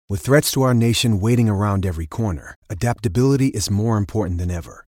With threats to our nation waiting around every corner, adaptability is more important than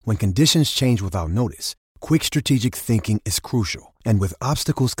ever. When conditions change without notice, quick strategic thinking is crucial. And with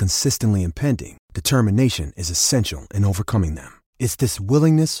obstacles consistently impending, determination is essential in overcoming them. It's this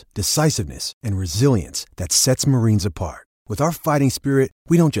willingness, decisiveness, and resilience that sets Marines apart. With our fighting spirit,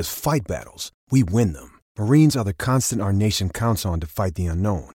 we don't just fight battles, we win them. Marines are the constant our nation counts on to fight the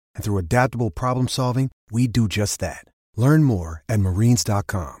unknown. And through adaptable problem solving, we do just that. Learn more at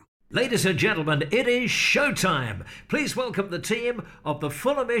marines.com. Ladies and gentlemen, it is showtime. Please welcome the team of the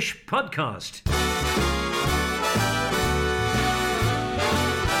Fulhamish podcast.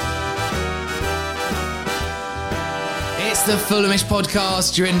 It's the Fulhamish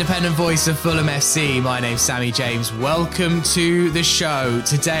podcast, your independent voice of Fulham FC. My name's Sammy James. Welcome to the show.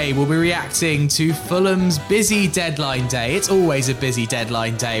 Today we'll be reacting to Fulham's busy deadline day. It's always a busy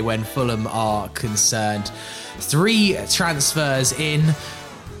deadline day when Fulham are concerned. 3 transfers in.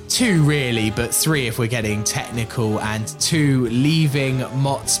 2 really, but 3 if we're getting technical, and 2 leaving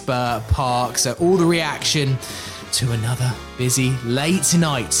Motspur Park. So all the reaction to another busy late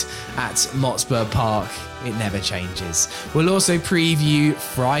night at Motspur Park. It never changes. We'll also preview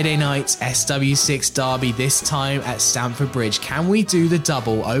Friday night's SW6 derby, this time at Stamford Bridge. Can we do the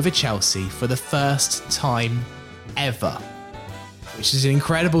double over Chelsea for the first time ever? Which is an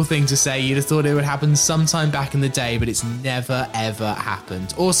incredible thing to say. You'd have thought it would happen sometime back in the day, but it's never, ever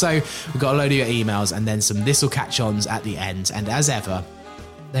happened. Also, we've got a load of your emails and then some this'll catch-ons at the end. And as ever,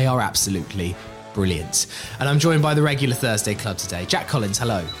 they are absolutely brilliant. And I'm joined by the regular Thursday Club today. Jack Collins,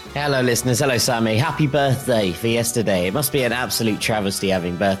 hello. Hello, listeners. Hello, Sammy. Happy birthday for yesterday. It must be an absolute travesty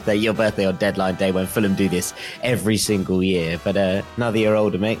having your birthday on deadline day when Fulham do this every single year. But another year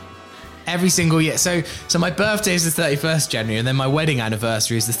older, mate. Every single year. So my birthday is the 31st January, and then my wedding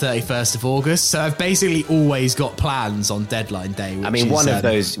anniversary is the 31st of August. So I've basically always got plans on deadline day. I mean, one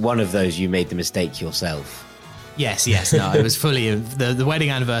of those you made the mistake yourself. Yes. No, it was fully the wedding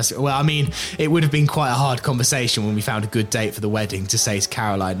anniversary. Well, I mean, it would have been quite a hard conversation when we found a good date for the wedding to say to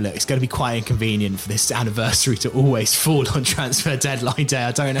Caroline, look, it's going to be quite inconvenient for this anniversary to always fall on transfer deadline day.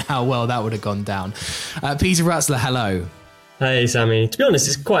 I don't know how well that would have gone down. Peter Rutzler, hello. Hey, Sammy. To be honest,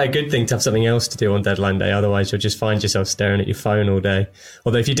 it's quite a good thing to have something else to do on deadline day. Otherwise, you'll just find yourself staring at your phone all day.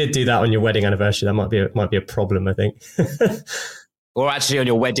 Although if you did do that on your wedding anniversary, that might be a problem, I think. Or actually on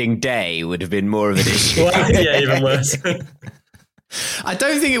your wedding day would have been more of an issue. Well, yeah, even worse. I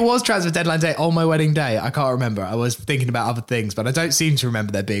don't think it was transfer deadline day on my wedding day. I can't remember. I was thinking about other things, but I don't seem to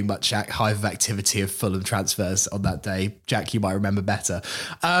remember there being much hive of activity of Fulham transfers on that day. Jack, you might remember better.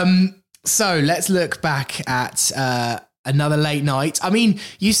 So let's look back at another late night. I mean,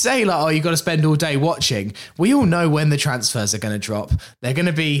 you say like, oh, you've got to spend all day watching. We all know when the transfers are going to drop. They're going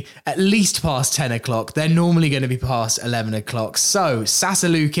to be at least past 10 o'clock. They're normally going to be past 11 o'clock. So Sasa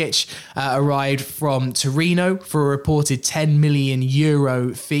Lukic arrived from Torino for a reported €10 million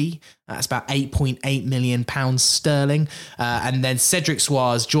fee. That's about £8.8 million sterling. And then Cedric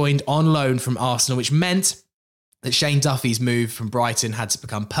Soares joined on loan from Arsenal, which meant that Shane Duffy's move from Brighton had to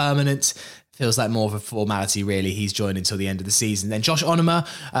become permanent. Feels like more of a formality, really. He's joined until the end of the season. Then Josh Onuma,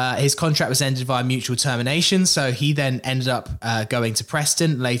 his contract was ended via mutual termination, so he then ended up going to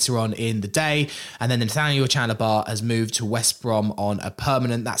Preston later on in the day. And then Nathaniel Chandler-Barr has moved to West Brom on a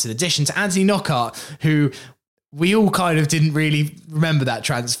permanent. That's in addition to Anthony Knockaert, who we all kind of didn't really remember that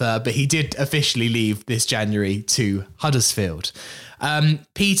transfer, but he did officially leave this January to Huddersfield.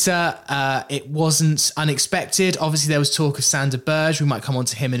 Peter, it wasn't unexpected. Obviously, there was talk of Sander Berge. We might come on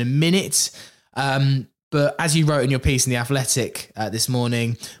to him in a minute. But as you wrote in your piece in The Athletic this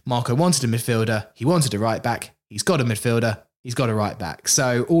morning, Marco wanted a midfielder. He wanted a right back. He's got a midfielder. He's got a right back.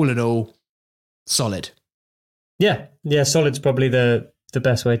 So all in all, solid. Yeah, solid's probably the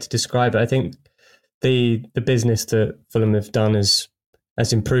best way to describe it. I think the business that Fulham have done has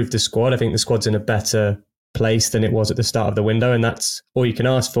improved the squad. I think the squad's in a better place than it was at the start of the window, and that's all you can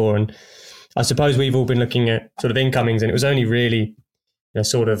ask for. And I suppose we've all been looking at sort of incomings, and it was only really,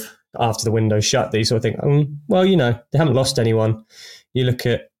 sort of after the window shut that you sort of think, they haven't lost anyone. You look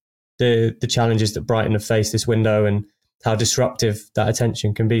at the challenges that Brighton have faced this window and how disruptive that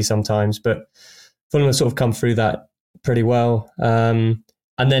attention can be sometimes, but Fulham have sort of come through that pretty well. And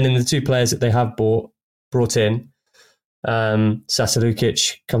then in the 2 players that they have brought in, Sasa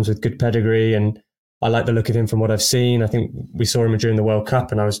Lukic comes with good pedigree, and I like the look of him from what I've seen. I think we saw him during the World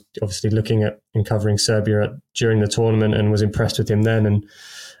Cup, and I was obviously looking at and covering Serbia during the tournament and was impressed with him then.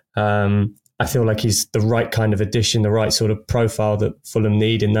 And I feel like he's the right kind of addition, the right sort of profile that Fulham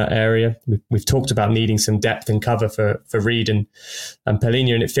need in that area. We've talked about needing some depth and cover for Reed and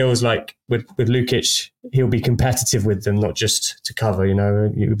Palhinha, and it feels like with Lukic, he'll be competitive with them, not just to cover.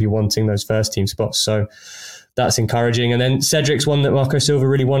 You'll be wanting those first team spots. So that's encouraging. And then Cedric's one that Marco Silva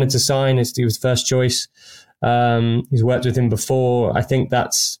really wanted to sign. He was first choice. He's worked with him before. I think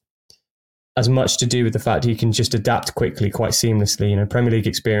that's as much to do with the fact he can just adapt quickly, quite seamlessly. Premier League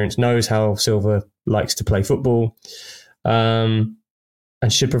experience, knows how Silva likes to play football, and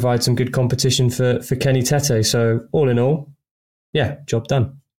should provide some good competition for Kenny Tete. So all in all, yeah, job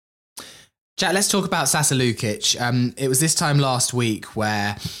done. Jack, let's talk about Sasa Lukic. It was this time last week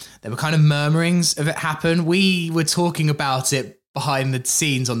where there were kind of murmurings of it happen. We were talking about it behind the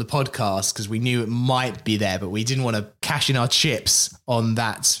scenes on the podcast because we knew it might be there, but we didn't want to cash in our chips on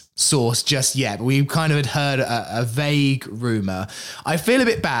that source just yet. But we kind of had heard a vague rumour. I feel a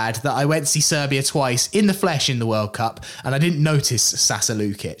bit bad that I went to see Serbia twice in the flesh in the World Cup and I didn't notice Sasa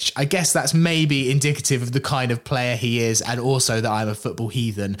Lukic. I guess that's maybe indicative of the kind of player he is, and also that I'm a football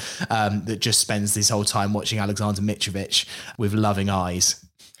heathen that just spends this whole time watching Alexander Mitrovic with loving eyes.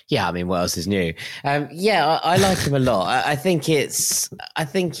 Yeah, I mean, what else is new? I like him a lot. I think it's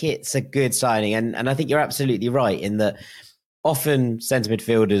a good signing, and I think you're absolutely right in that often centre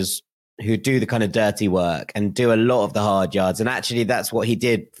midfielders who do the kind of dirty work and do a lot of the hard yards, and actually that's what he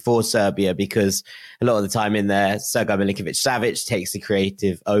did for Serbia, because a lot of the time in there, Sergej Milinkovic-Savic takes the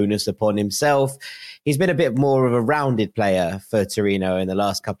creative onus upon himself. He's been a bit more of a rounded player for Torino in the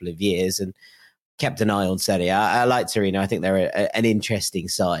last couple of years, and kept an eye on Serie A. I like Torino. I think they're an interesting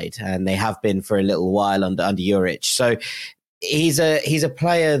side, and they have been for a little while under Juric. So he's a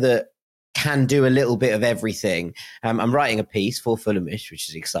player that can do a little bit of everything. I'm writing a piece for Fulhamish, which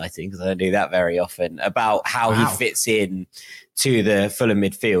is exciting because I don't do that very often, about how he fits in to the Fulham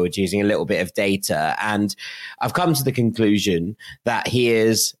midfield using a little bit of data. And I've come to the conclusion that he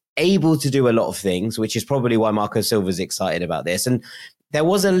is able to do a lot of things, which is probably why Marco Silva's excited about this. And there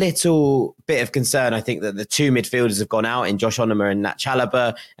was a little bit of concern, I think, that the two midfielders have gone out in Josh Onomah and Nat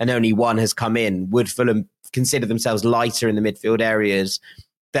Chalobah, and only one has come in. Would Fulham consider themselves lighter in the midfield areas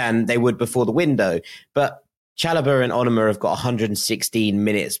than they would before the window? But Chalobah and Onomah have got 116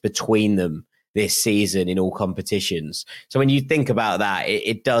 minutes between them this season in all competitions. So when you think about that,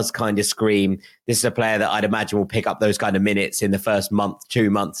 it does kind of scream, this is a player that I'd imagine will pick up those kind of minutes in the first month, 2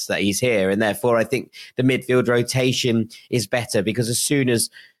 months that he's here. And therefore, I think the midfield rotation is better, because as soon as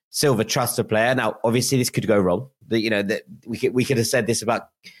Silva trusts a player, now obviously this could go wrong, but that we could have said this about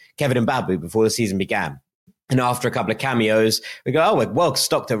Kevin Mbabu before the season began. And after a couple of cameos, we go, we're well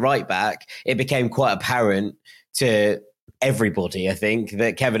stocked at right back. It became quite apparent to everybody, I think,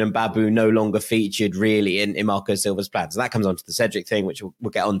 that Kevin Mbabu no longer featured really in Marco Silva's plans. And that comes on to the Cedric thing, which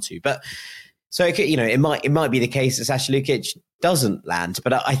we'll get onto. But so, it might be the case that Sasa Lukic doesn't land,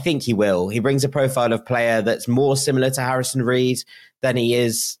 but I think he will. He brings a profile of player that's more similar to Harrison Reed than he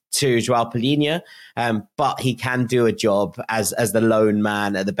is to João Palhinha, but he can do a job as the lone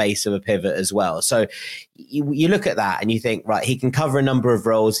man at the base of a pivot as well. So you look at that and you think, right, he can cover a number of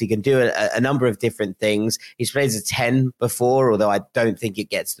roles. He can do a number of different things. He's played as a 10 before, although I don't think it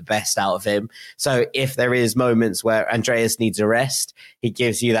gets the best out of him. So if there is moments where Andreas needs a rest, he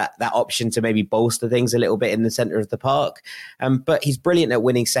gives you that option to maybe bolster things a little bit in the centre of the park. But he's brilliant at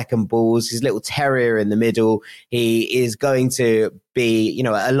winning second balls. He's a little terrier in the middle. He is going to be,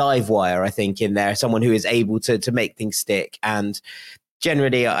 a live wire, I think, in there, someone who is able to make things stick. And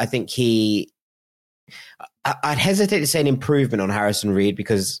generally, I think I'd hesitate to say an improvement on Harrison Reed,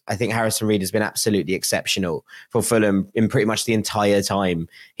 because I think Harrison Reed has been absolutely exceptional for Fulham in pretty much the entire time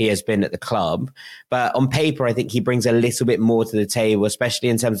he has been at the club. But on paper, I think he brings a little bit more to the table, especially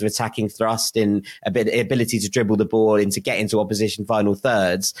in terms of attacking thrust and ability to dribble the ball and to get into opposition final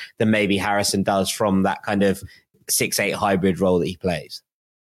thirds, than maybe Harrison does from that kind of 6-8 hybrid role that he plays.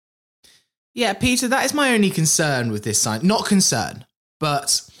 Yeah, Peter, that is my only concern with this sign. Not concern,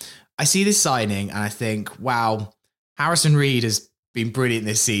 but I see this signing and I think, wow, Harrison Reed has been brilliant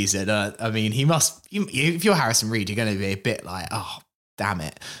this season. If you're Harrison Reed, you're going to be a bit like, oh, damn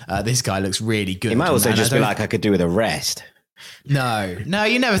it. This guy looks really good. He might also just be like, I could do with a rest. No,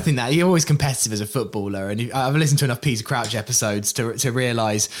 you never think that. You're always competitive as a footballer. And I've listened to enough Peter Crouch episodes to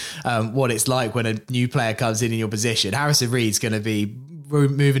realise what it's like when a new player comes in your position. Harrison Reed's going to be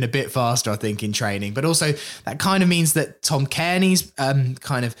moving a bit faster, I think, in training. But also that kind of means that Tom Kearney's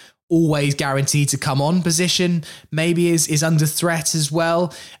kind of always guaranteed to come on position maybe is under threat as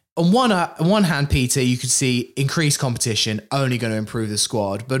well. On one hand, Peter, you could see increased competition only going to improve the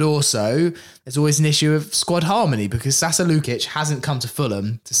squad, but also there's always an issue of squad harmony, because Sasa Lukic hasn't come to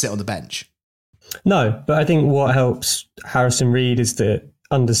Fulham to sit on the bench. No, but I think what helps Harrison Reed is that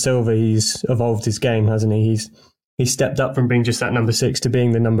under Silva, he's evolved his game, hasn't he? He's stepped up from being just that number 6 to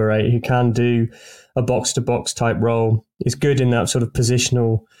being the number 8 who can do a box-to-box type role. He's good in that sort of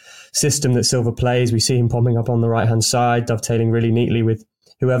positional system that Silva plays. We see him popping up on the right-hand side, dovetailing really neatly with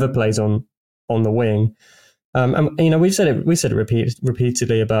whoever plays on the wing. And we've said it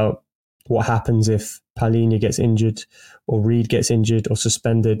repeatedly about what happens if Palhinha gets injured or Reed gets injured or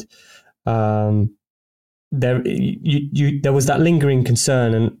suspended. There was that lingering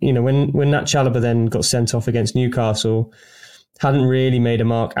concern, and when Nat Chalobah then got sent off against Newcastle, hadn't really made a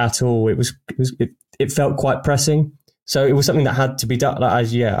mark at all. It felt quite pressing, so it was something that had to be done. I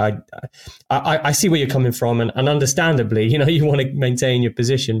see where you're coming from, and understandably, you want to maintain your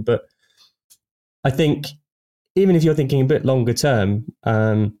position, but I think even if you're thinking a bit longer term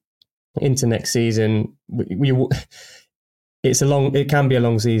into next season, it can be a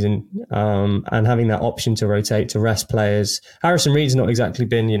long season, and having that option to rotate, to rest players. Harrison Reed's not exactly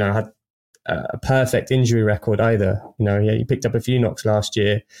been, had a perfect injury record either. He picked up a few knocks last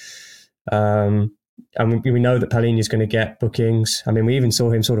year. And we know that Palhinha's going to get bookings. I mean, we even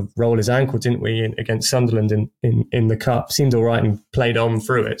saw him sort of roll his ankle, didn't we, against Sunderland in the Cup. Seemed all right and played on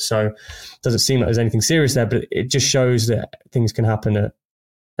through it. So it doesn't seem like there's anything serious there, but it just shows that things can happen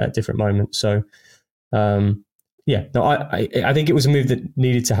at different moments. So, I think it was a move that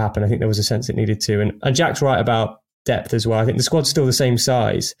needed to happen. I think there was a sense it needed to. And Jack's right about depth as well. I think the squad's still the same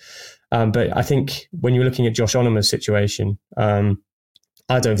size. But I think when you're looking at Josh Onoma's situation,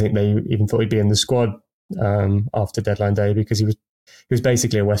 I don't think they even thought he'd be in the squad after deadline day, because he was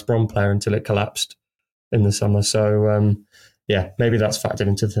basically a West Brom player until it collapsed in the summer. So maybe that's factored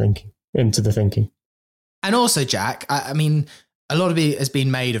into the thinking. And also, Jack, I mean, a lot of it has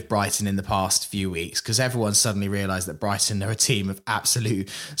been made of Brighton in the past few weeks because everyone suddenly realised that Brighton are a team of absolute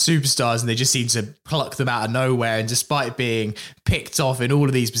superstars and they just seem to pluck them out of nowhere. And despite being picked off in all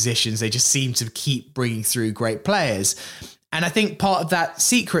of these positions, they just seem to keep bringing through great players. And I think part of that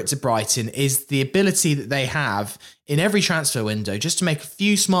secret to Brighton is the ability that they have in every transfer window just to make a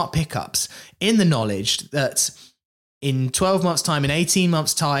few smart pickups in the knowledge that in 12 months' time, in 18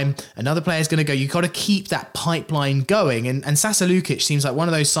 months' time, another player's going to go. You've got to keep that pipeline going. And Sasa Lukic seems like one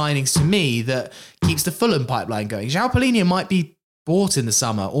of those signings to me that keeps the Fulham pipeline going. João Palhinha might be bought in the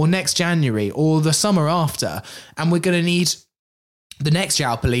summer or next January or the summer after, and we're going to need the next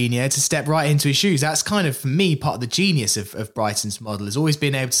João Palhinha to step right into his shoes. That's kind of, for me, part of the genius of Brighton's model, has always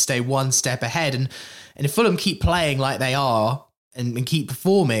been able to stay one step ahead. And if Fulham keep playing like they are and keep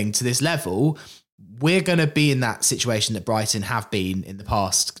performing to this level, we're going to be in that situation that Brighton have been in the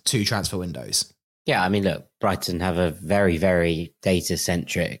past 2 transfer windows. Yeah, I mean, look, Brighton have a very, very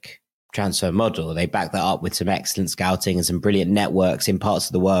data-centric transfer model. They back that up with some excellent scouting and some brilliant networks in parts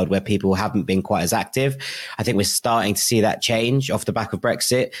of the world where people haven't been quite as active. I think we're starting to see that change off the back of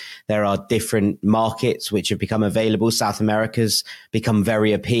Brexit. There are different markets which have become available. South America's become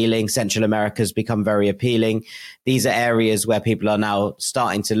very appealing. Central America's become very appealing. These are areas where people are now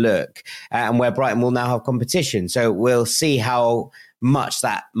starting to look and where Brighton will now have competition. So we'll see how much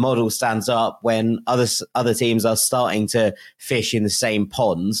that model stands up when other teams are starting to fish in the same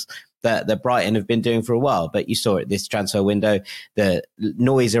ponds that Brighton have been doing for a while. But you saw it this transfer window, the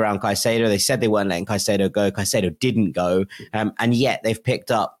noise around Caicedo. They said they weren't letting Caicedo go. Caicedo didn't go. And yet they've picked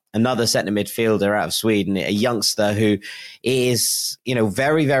up another centre midfielder out of Sweden, a youngster who is,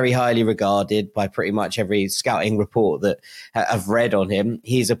 very, very highly regarded by pretty much every scouting report that I've read on him.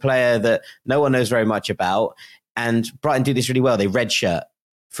 He's a player that no one knows very much about. And Brighton do this really well. They redshirt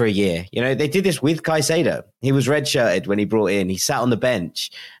for a year. They did this with Caicedo. He was redshirted when he brought in. He sat on the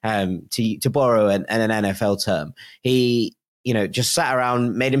bench to borrow an NFL term. He, just sat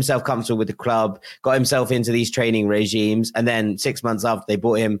around, made himself comfortable with the club, got himself into these training regimes. And then 6 months after they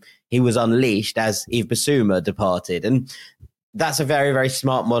bought him, he was unleashed as Yves Bissouma departed. And that's a very, very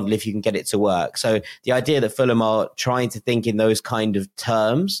smart model if you can get it to work. So the idea that Fulham are trying to think in those kind of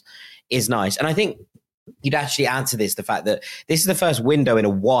terms is nice. And I think you'd actually add to this the fact that this is the first window in a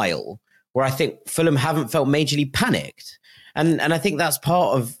while where I think Fulham haven't felt majorly panicked. And I think that's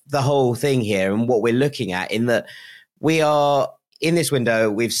part of the whole thing here and what we're looking at, in that we are in this window.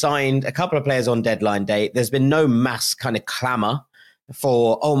 We've signed a couple of players on deadline day. There's been no mass kind of clamour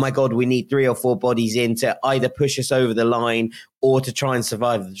for, oh my God, we need 3 or 4 bodies in to either push us over the line or to try and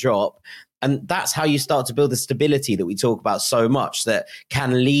survive the drop. And that's how you start to build the stability that we talk about so much, that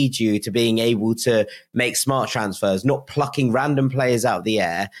can lead you to being able to make smart transfers, not plucking random players out of the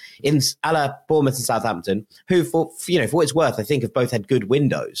air, in a la Bournemouth and Southampton, who, for what it's worth, I think have both had good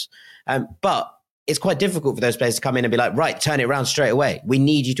windows. But it's quite difficult for those players to come in and be like, right, turn it around straight away. We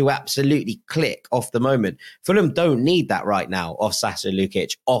need you to absolutely click off the moment. Fulham don't need that right now off Sasa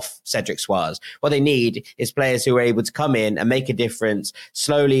Lukic, off Cedric Soares. What they need is players who are able to come in and make a difference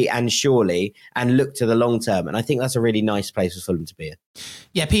slowly and surely and look to the long term. And I think that's a really nice place for Fulham to be in.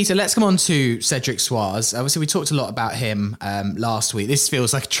 Yeah, Peter, let's come on to Cedric Soares. Obviously, we talked a lot about him last week. This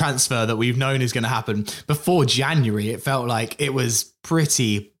feels like a transfer that we've known is going to happen before January. It felt like it was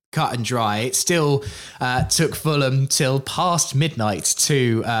pretty cut and dry. It still took Fulham till past midnight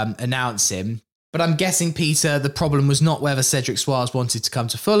to announce him. But I'm guessing, Peter, the problem was not whether Cedric Soares wanted to come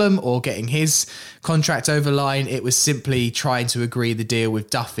to Fulham or getting his contract over the line. It was simply trying to agree the deal with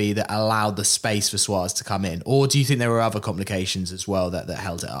Duffy that allowed the space for Soares to come in. Or do you think there were other complications as well that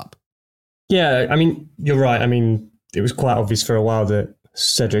held it up? Yeah, I mean, you're right. I mean, it was quite obvious for a while that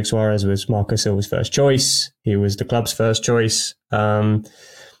Cedric Soares was Marco Silva's first choice. He was the club's first choice.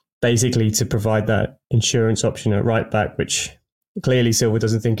 Basically to provide that insurance option at right back, which clearly Silva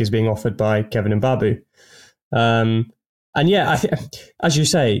doesn't think is being offered by Kevin Mbabu. And yeah, as you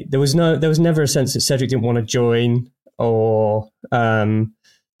say, there was never a sense that Cedric didn't want to join, or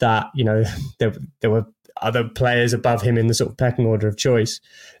that, you know, there were other players above him in the sort of pecking order of choice.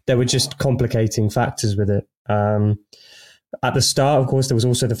 There were just complicating factors with it. At the start, of course, there was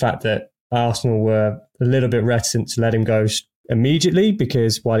also the fact that Arsenal were a little bit reticent to let him go immediately,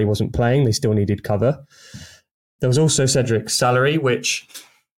 because while he wasn't playing, they still needed cover. There was also Cedric's salary, which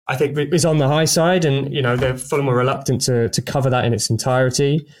I think is on the high side, and you know, Fulham were reluctant to cover that in its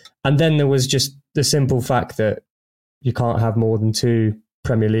entirety. And then there was just the simple fact that you can't have more than 2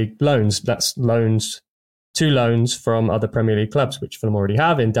 Premier League loans. That's 2 loans from other Premier League clubs, which Fulham already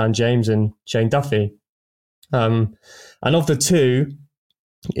have in Dan James and Shane Duffy. And of the 2,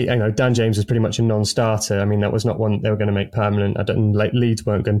 you know, Dan James was pretty much a non-starter. I mean, that was not one they were going to make permanent. Leeds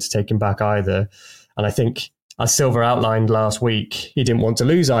weren't going to take him back either. And I think, as Silva outlined last week, he didn't want to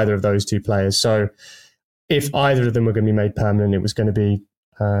lose either of those 2 players. So if either of them were going to be made permanent, it was going to be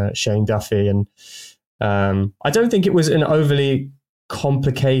Shane Duffy. And I don't think it was an overly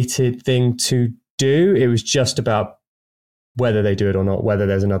complicated thing to do. It was just about whether they do it or not, whether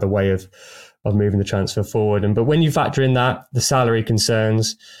there's another way of moving the transfer forward. But when you factor in that, the salary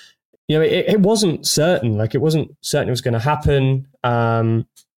concerns, you know, it wasn't certain. Like, it wasn't certain it was going to happen, to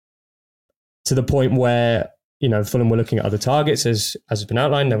the point where, you know, Fulham were looking at other targets, as has been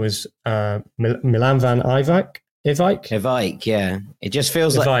outlined. There was Milan van Ewijk. Yeah. It just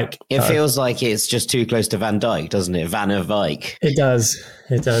feels feels like it's just too close to Van Dijk, doesn't it? Van Ewijk. It does.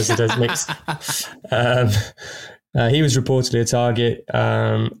 It makes. He was reportedly a target.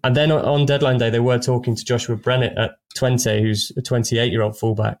 And then on deadline day, they were talking to Joshua Brennett at Twente, who's a 28-year-old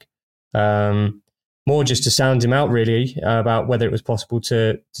fullback. More just to sound him out, really, about whether it was possible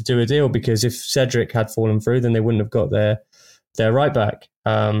to do a deal, because if Cedric had fallen through, then they wouldn't have got their right back.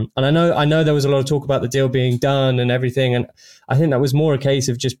 And I know there was a lot of talk about the deal being done and everything, and I think that was more a case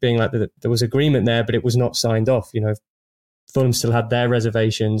of just being like there was agreement there, but it was not signed off. You know, Fulham still had their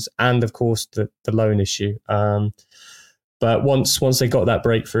reservations, and of course the loan issue. But once they got that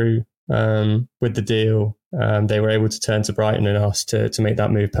breakthrough with the deal, they were able to turn to Brighton and ask to make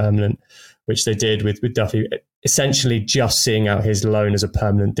that move permanent, which they did with Duffy, essentially just seeing out his loan as a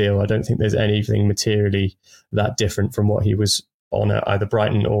permanent deal. I don't think there's anything materially that different from what he was on at either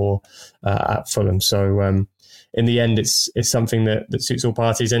Brighton or at Fulham. So in the end, it's something that suits all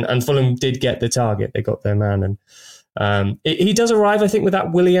parties. And Fulham did get the target. They got their man. And he does arrive, I think, with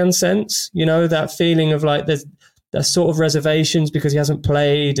that Willian sense, you know, that feeling of like there's sort of reservations because he hasn't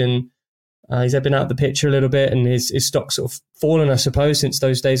played, and he's been out of the picture a little bit, and his stock's sort of fallen, I suppose, since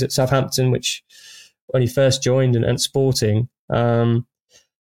those days at Southampton, which when he first joined and Sporting.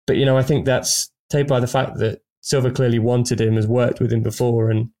 But, you know, I think that's taken by the fact that Silva clearly wanted him, has worked with him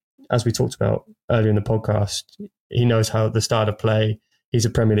before. And as we talked about earlier in the podcast, he knows how the start of play. He's a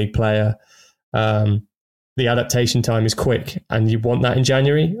Premier League player. The adaptation time is quick, and you want that in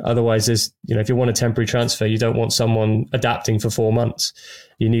January. Otherwise, if you want a temporary transfer, you don't want someone adapting for 4 months.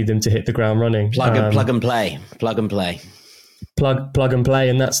 You need them to hit the ground running. Plug and play. Plug and play,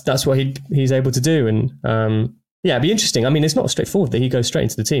 and that's what he's able to do. And it'd be interesting. I mean, it's not straightforward that he goes straight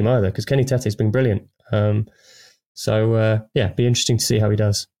into the team either, because Kenny Tete's been brilliant. It'd be interesting to see how he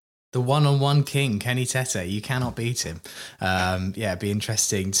does. The one-on-one king, Kenny Tete. You cannot beat him. It'd be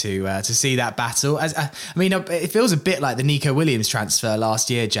interesting to see that battle. It feels a bit like the Nico Williams transfer last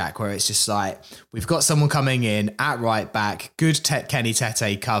year, Jack, where it's just like, we've got someone coming in at right back, good Kenny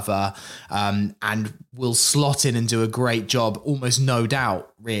Tete cover, and will slot in and do a great job, almost no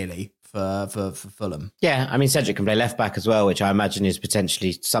doubt, really, for Fulham. Yeah, I mean, Cedric can play left back as well, which I imagine is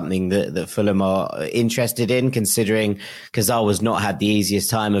potentially something that Fulham are interested in, considering Cazal was not had the easiest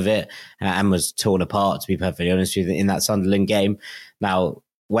time of it and was torn apart, to be perfectly honest with you, in that Sunderland game. Now,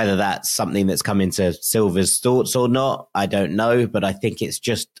 whether that's something that's come into Silva's thoughts or not, I don't know, but I think it's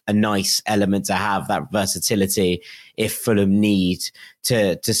just a nice element to have, that versatility, if Fulham need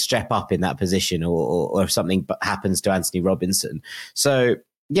to step up in that position or if something happens to Anthony Robinson. So,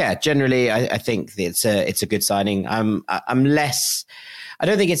 yeah, generally, I think it's a good signing. I'm less. I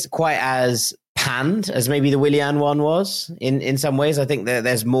don't think it's quite as panned as maybe the Willian one was in some ways. I think that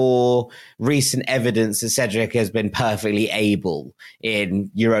there's more recent evidence that Cedric has been perfectly able in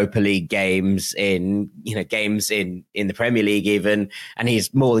Europa League games, in games in the Premier League even, and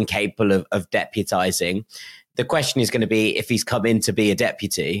he's more than capable of deputising. The question is going to be if he's come in to be a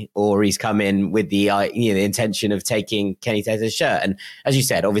deputy or he's come in with the intention of taking Kenny Tete's shirt. And as you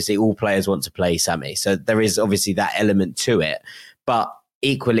said, obviously all players want to play Sammy. So there is obviously that element to it. But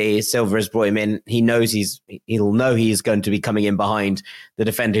equally, Silva has brought him in. He knows he'll know he's going to be coming in behind the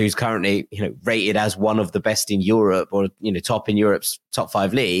defender who's currently rated as one of the best in Europe or top in Europe's top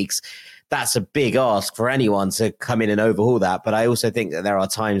 5 leagues. That's a big ask for anyone to come in and overhaul that. But I also think that there are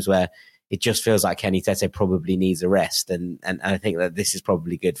times where it just feels like Kenny Tete probably needs a rest. And I think that this is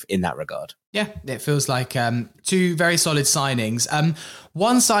probably good in that regard. Yeah, it feels like two very solid signings.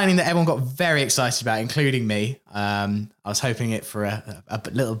 One signing that everyone got very excited about, including me. I was hoping it for a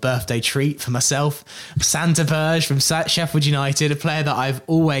little birthday treat for myself. Sander Berge from Sheffield United, a player that I've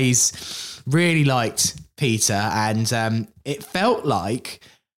always really liked, Peter. And it felt like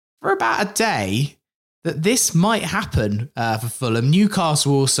for about a day that this might happen for Fulham.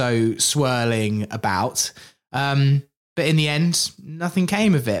 Newcastle also swirling about. But in the end, nothing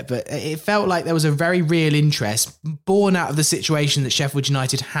came of it. But it felt like there was a very real interest born out of the situation that Sheffield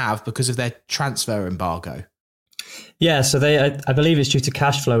United have because of their transfer embargo. Yeah, so I believe it's due to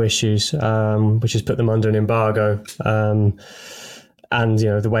cash flow issues, which has put them under an embargo. And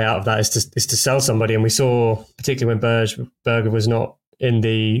the way out of that is to sell somebody. And we saw, particularly when Berger was not in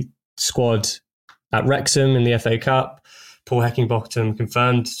the squad at Wrexham in the FA Cup, Paul Heckingbottom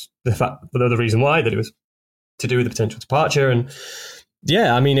confirmed the reason why, that it was to do with the potential departure. And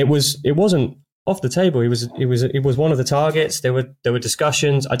yeah, I mean, it wasn't off the table. It was one of the targets. There were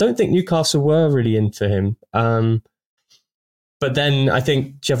discussions. I don't think Newcastle were really in for him. But then I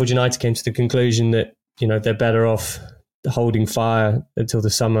think Sheffield United came to the conclusion that they're better off holding fire until the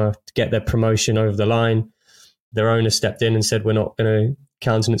summer to get their promotion over the line. Their owner stepped in and said, we're not going to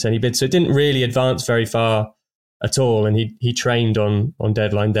countenance any bid. So it didn't really advance very far at all. And he trained on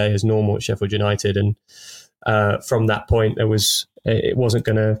deadline day as normal at Sheffield United. And from that point, it wasn't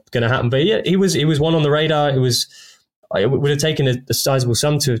going to happen. But yeah, he was one on the radar. It would have taken a sizable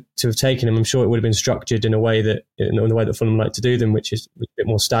sum to have taken him. I'm sure it would have been structured in a way that Fulham like to do them, which is a bit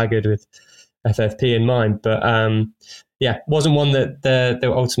more staggered with FFP in mind. But wasn't one that they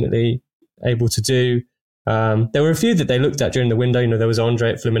were ultimately able to do. There were a few that they looked at during the window. There was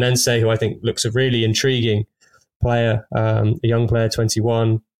Andre at Fluminense, who I think looks a really intriguing player, a young player,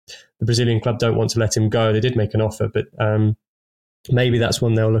 21. The Brazilian club don't want to let him go. They did make an offer, but maybe that's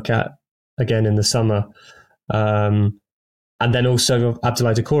one they'll look at again in the summer. And then also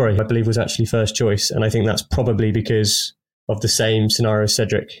Abdoulaye Doucouré, I believe, was actually first choice. And I think that's probably because of the same scenario as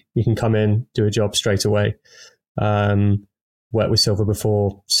Cedric. You can come in, do a job straight away. Worked with Silva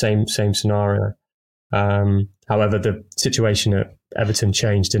before, same scenario. However, the situation at Everton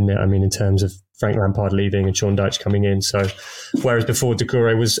changed, didn't it? I mean, in terms of Frank Lampard leaving and Sean Dyche coming in. So, whereas before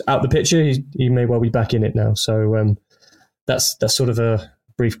Doucouré was out the picture, he may well be back in it now. So, that's sort of a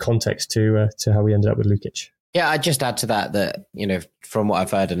brief context to how we ended up with Lukic. Yeah, I'd just add to that, from what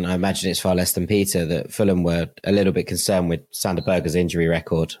I've heard, and I imagine it's far less than Peter, that Fulham were a little bit concerned with Sander Berger's injury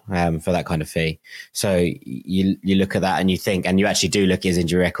record for that kind of fee. So you look at that and you think, and you actually do look at his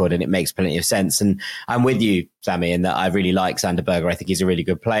injury record, and it makes plenty of sense. And I'm with you, Sammy, in that I really like Sander Berger. I think he's a really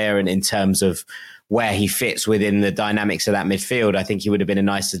good player. And in terms of where he fits within the dynamics of that midfield, I think he would have been a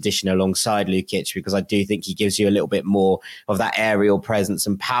nice addition alongside Lukic, because I do think he gives you a little bit more of that aerial presence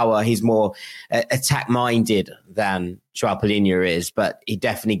and power. He's more attack-minded than Joao Palhinha is, but he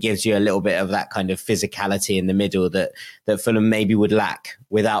definitely gives you a little bit of that kind of physicality in the middle that Fulham maybe would lack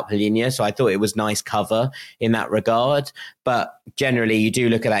without Palhinha. So I thought it was nice cover in that regard. But generally, you do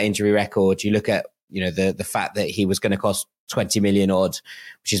look at that injury record, you look at the fact that he was going to cost 20 million odd,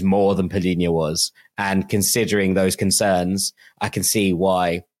 which is more than Palhinha was. And considering those concerns, I can see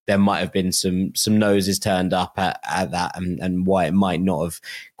why there might have been some noses turned up at that and why it might not have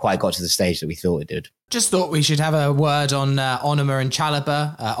quite got to the stage that we thought it did. Just thought we should have a word on Onomah and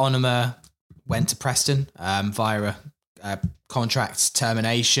Chalobah. Onomah went to Preston via a contract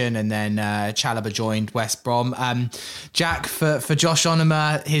termination, and then Chalobah joined West Brom. Jack, for Josh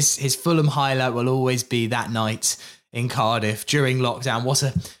Onomah, his Fulham highlight will always be that night in Cardiff during lockdown.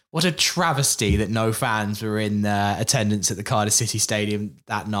 What a travesty that no fans were in attendance at the Cardiff City Stadium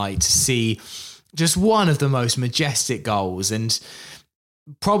that night to see just one of the most majestic goals, and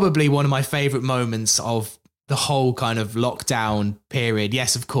probably one of my favourite moments of the whole kind of lockdown period.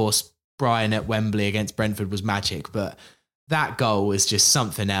 Yes, of course, Brian at Wembley against Brentford was magic, but that goal was just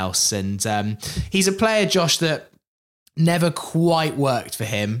something else. And he's a player, Josh, that never quite worked for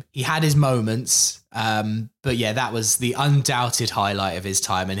him. He had his moments, but yeah, that was the undoubted highlight of his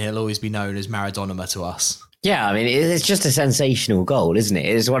time, and he'll always be known as Maradona to us. Yeah, I mean, it's just a sensational goal, isn't it?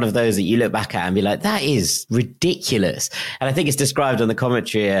 It's one of those that you look back at and be like, that is ridiculous. And I think it's described on the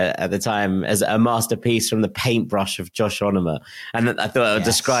commentary at the time as a masterpiece from the paintbrush of Josh Onomah. And I thought it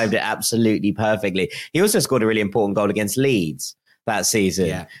described it absolutely perfectly. He also scored a really important goal against Leeds that season.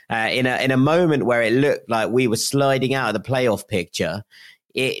 Yeah. In a moment where it looked like we were sliding out of the playoff picture.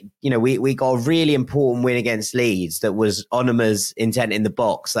 We got a really important win against Leeds that was Onomah's intent in the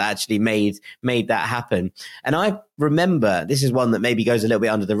box that actually made that happen. And I remember, this is one that maybe goes a little bit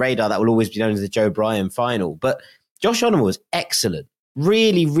under the radar, that will always be known as the Joe Bryan final. But Josh Onomah was excellent,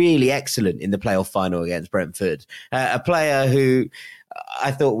 really, really excellent in the playoff final against Brentford. A player who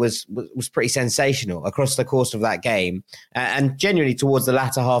I thought was pretty sensational across the course of that game. And genuinely towards the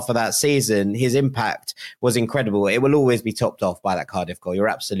latter half of that season, his impact was incredible. It will always be topped off by that Cardiff goal. You're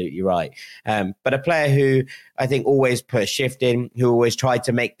absolutely right. But a player who I think always put a shift in, who always tried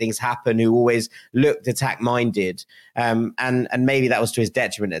to make things happen, who always looked attack-minded. And maybe that was to his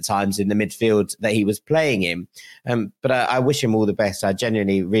detriment at times in the midfield that he was playing in. But I wish him all the best. I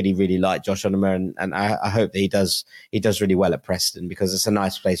genuinely really, really like Josh Onomah, and I hope that he does really well at Preston, because it's a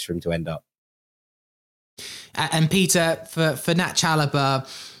nice place for him to end up. And Peter, for Nat Chalobah,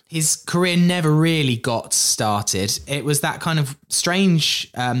 his career never really got started. It was that kind of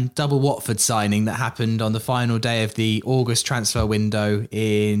strange double Watford signing that happened on the final day of the August transfer window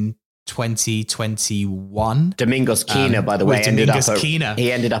in 2021. Domingos Quina, by the way,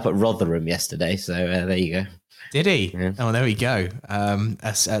 ended up at Rotherham yesterday. So there you go. Did he? Yeah. Oh, there we go.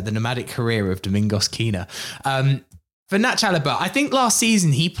 The nomadic career of Domingos Quina. For Nat Chalobah, I think last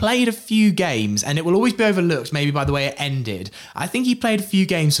season he played a few games, and it will always be overlooked maybe by the way it ended. I think he played a few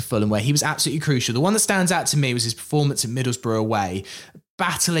games for Fulham where he was absolutely crucial. The one that stands out to me was his performance at Middlesbrough away.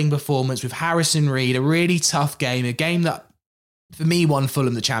 Battling performance with Harrison Reed, a really tough game, a game that for me won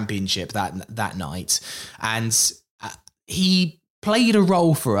Fulham the championship that night. And he played a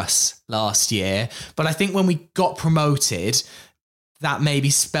role for us last year, but I think when we got promoted, that maybe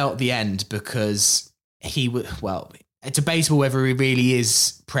spelt the end, because he would, well, it's debatable whether he really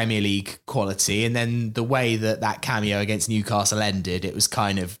is Premier League quality. And then the way that cameo against Newcastle ended, it was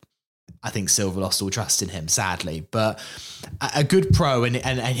kind of, I think Silva lost all trust in him, sadly. But a good pro, and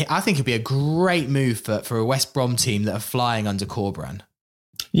I think it'd be a great move for a West Brom team that are flying under Corberan.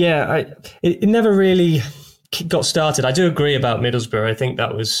 Yeah, it never really got started. I do agree about Middlesbrough. I think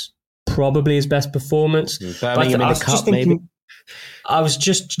that was probably his best performance. Birmingham in the cup, maybe. I was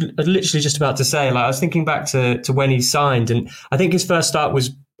literally just about to say, I was thinking back to when he signed, and I think his first start was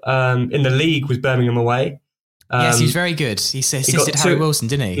in the league was Birmingham away. Yes, he was very good. He assisted Harry Wilson,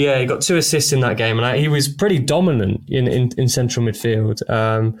 didn't he? Yeah, he got 2 assists in that game, and he was pretty dominant in central midfield.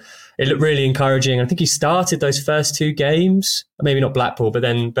 It looked really encouraging. I think he started those first 2 games, maybe not Blackpool, but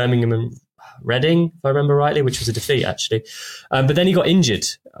then Birmingham and Reading, if I remember rightly, which was a defeat actually. But then he got injured.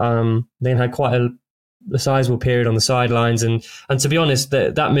 Then had quite a sizable period on the sidelines, and to be honest,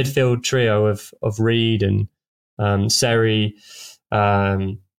 that midfield trio of Reed and Seri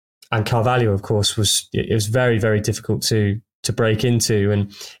and Carvalho, of course, was very, very difficult to break into,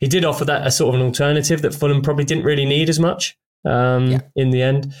 and he did offer that a sort of an alternative that Fulham probably didn't really need as much in the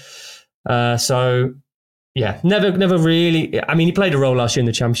end. So yeah, never really. I mean, he played a role last year in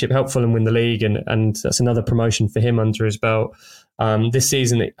the Championship, helped Fulham win the league, and that's another promotion for him under his belt. This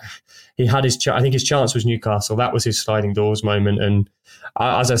season, he had I think his chance was Newcastle. That was his sliding doors moment. And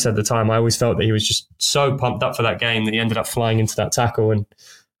as I said at the time, I always felt that he was just so pumped up for that game that he ended up flying into that tackle. And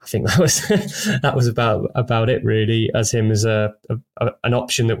I think that was about it really, as him as an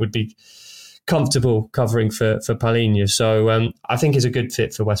option that would be comfortable covering for Palhinha. So I think he's a good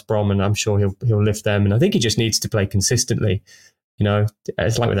fit for West Brom, and I'm sure he'll lift them. And I think he just needs to play consistently. You know,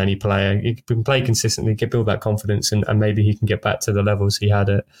 it's like with any player, you can play consistently, build that confidence, and maybe he can get back to the levels he had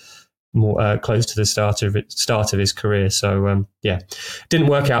more close to the start of his career. So didn't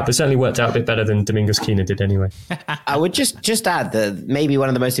work out, but certainly worked out a bit better than Domingos Quina did anyway. I would just add that maybe one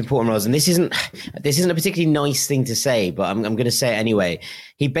of the most important roles, and this isn't a particularly nice thing to say, but I'm going to say it anyway.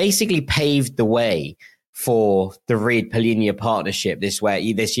 He basically paved the way for the Reed-Palhinha partnership this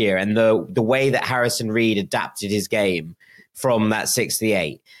year, and the way that Harrison Reed adapted his game from that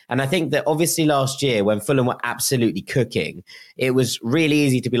 68. And I think that obviously last year when Fulham were absolutely cooking, it was really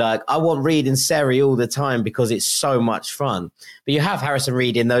easy to be like, I want Reed and Seri all the time because it's so much fun. But you have Harrison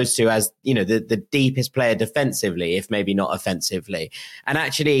Reed in those two as, the deepest player defensively, if maybe not offensively. And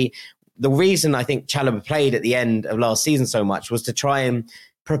actually, the reason I think Chalobah played at the end of last season so much was to try and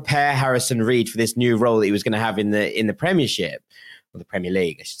prepare Harrison Reed for this new role that he was going to have in the Premiership, or the Premier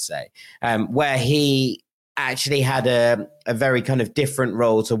League, I should say, where he actually had a very kind of different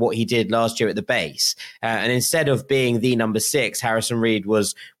role to what he did last year at the base. And instead of being the number 6, Harrison Reed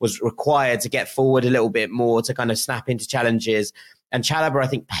was required to get forward a little bit more to kind of snap into challenges. And Chalobah, I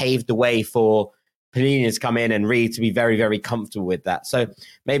think, paved the way for Palhinha to come in and Reed to be very, very comfortable with that. So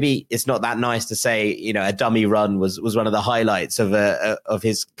maybe it's not that nice to say, a dummy run was one of the highlights of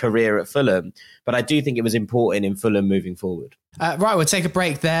his career at Fulham. But I do think it was important in Fulham moving forward. Right, we'll take a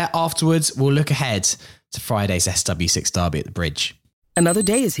break there. Afterwards, we'll look ahead to Friday's SW6 derby at the Bridge. Another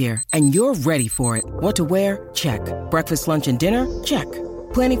day is here, and you're ready for it. What to wear? Check. Breakfast, lunch, and dinner? Check.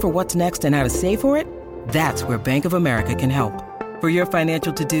 Planning for what's next and how to save for it? That's where Bank of America can help. For your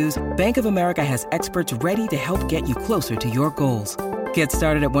financial to-dos, Bank of America has experts ready to help get you closer to your goals. Get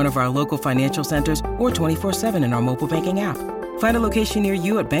started at one of our local financial centers or 24/7 in our mobile banking app. Find a location near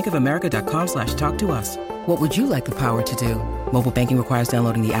you at bankofamerica.com/talktous. What would you like the power to do? Mobile banking requires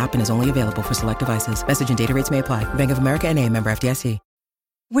downloading the app and is only available for select devices. Message and data rates may apply. Bank of America N.A., member FDIC.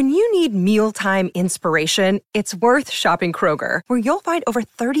 When you need mealtime inspiration, it's worth shopping Kroger, where you'll find over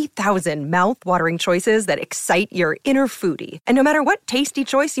 30,000 mouth-watering choices that excite your inner foodie. And no matter what tasty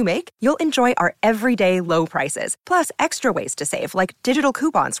choice you make, you'll enjoy our everyday low prices, plus extra ways to save, like digital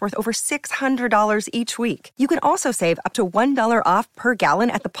coupons worth over $600 each week. You can also save up to $1 off per gallon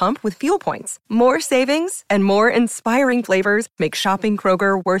at the pump with fuel points. More savings and more inspiring flavors make shopping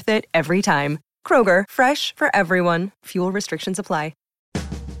Kroger worth it every time. Kroger, fresh for everyone. Fuel restrictions apply.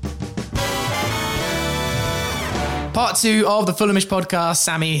 Part 2 of the Fulhamish podcast.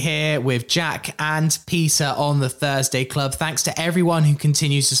 Sammy here with Jack and Peter on the Thursday Club. Thanks to everyone who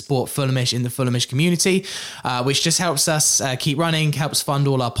continues to support Fulhamish in the Fulhamish community, which just helps us keep running, helps fund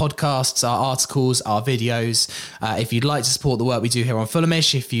all our podcasts, our articles, our videos. If you'd like to support the work we do here on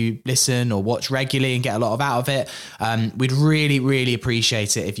Fulhamish, if you listen or watch regularly and get a lot out of it, we'd really, really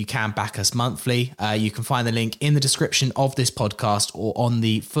appreciate it if you can back us monthly. You can find the link in the description of this podcast or on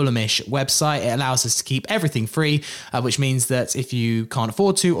the Fulhamish website. It allows us to keep everything free, which means that if you can't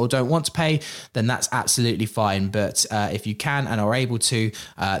afford to or don't want to pay, then that's absolutely fine. But if you can and are able to,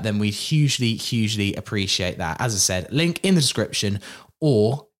 then we'd hugely, hugely appreciate that. As I said, link in the description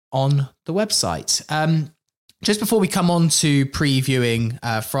or on the website. Just before we come on to previewing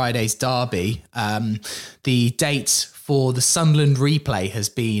Friday's derby, the date for the Sunderland replay has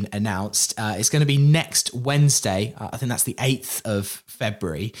been announced. It's going to be next Wednesday. I think that's the 8th of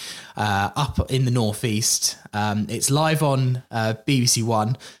February, up in the northeast. It's live on BBC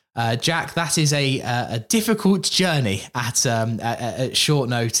One. Jack, that is a difficult journey at short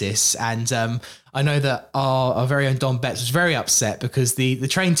notice, and I know that our very own Don Betts was very upset because the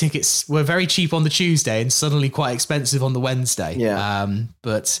train tickets were very cheap on the Tuesday and suddenly quite expensive on the Wednesday. Yeah.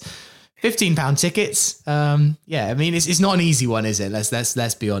 But £15 tickets. I mean, it's not an easy one, is it?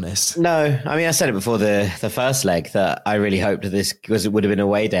 Let's be honest. No, I mean, I said it before the first leg that I really hoped that this, because it would have been a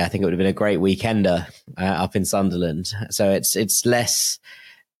away day, I think it would have been a great weekender up in Sunderland. So it's less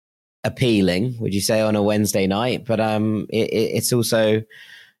appealing, would you say, on a Wednesday night? But it's also,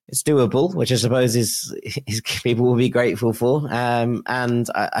 it's doable, which I suppose is people will be grateful for. And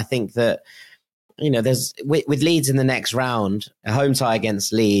I think that, there's with Leeds in the next round, a home tie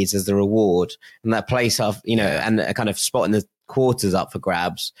against Leeds as the reward, and that place off, and a kind of spot in the quarters up for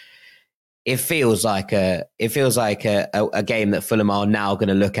grabs. It feels like a game that Fulham are now going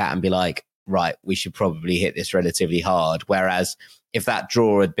to look at and be like, right, we should probably hit this relatively hard. Whereas if that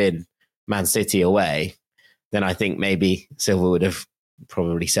draw had been Man City away, then I think maybe Silva would have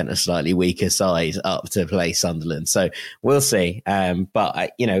probably sent a slightly weaker side up to play Sunderland. So we'll see.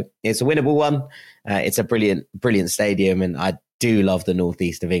 But it's a winnable one. It's a brilliant stadium, and I do love the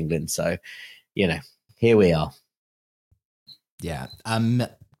northeast of England. So, here we are. Yeah.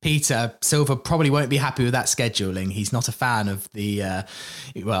 Peter Silva probably won't be happy with that scheduling. He's not a fan of the,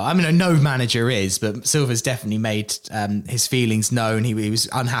 no manager is, but Silva's definitely made his feelings known. He was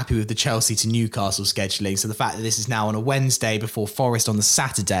unhappy with the Chelsea to Newcastle scheduling. So the fact that this is now on a Wednesday before Forest on the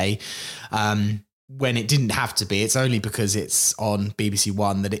Saturday, when it didn't have to be, it's only because it's on BBC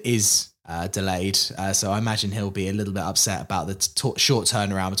One that it is delayed. So I imagine he'll be a little bit upset about the short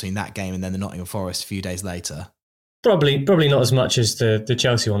turnaround between that game and then the Nottingham Forest a few days later. Probably not as much as the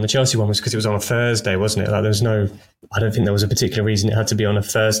Chelsea one. The Chelsea one was because it was on a Thursday, wasn't it? Like I don't think there was a particular reason it had to be on a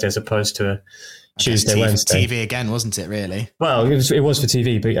Thursday as opposed to a Tuesday, Wednesday. TV again, wasn't it? Really? Well, it was for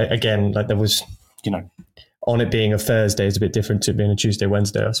TV, but again, like there was, on it being a Thursday is a bit different to being a Tuesday,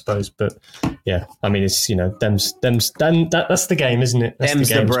 Wednesday, I suppose. But yeah, I mean, it's that's the game, isn't it? That's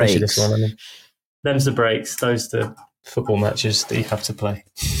the breaks. This one, I mean, them's the breaks. Those the football matches that you have to play.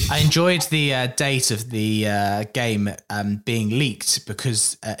 I enjoyed the date of the game being leaked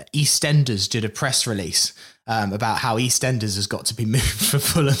because EastEnders did a press release about how EastEnders has got to be moved for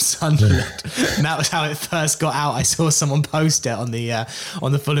Fulham Sunderland. And that was how it first got out. I saw someone post it on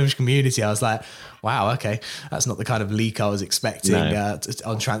the Fulham community. I was like, wow, okay, that's not the kind of leak I was expecting.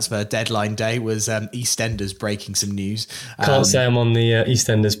 On transfer deadline day was EastEnders breaking some news. Can't say I'm on the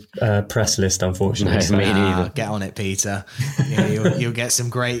EastEnders press list, unfortunately. Me neither. Get on it, Peter. You'll get some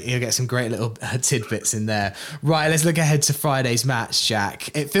great little tidbits in there. Right, let's look ahead to Friday's match,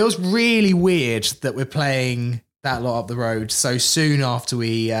 Jack. It feels really weird that we're playing that lot up the road so soon after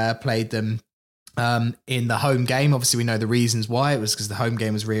we played them in the home game. Obviously, we know the reasons why. It was because the home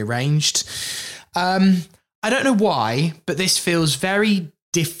game was rearranged. I don't know why, but this feels very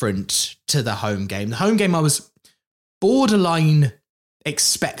different to the home game. The home game I was borderline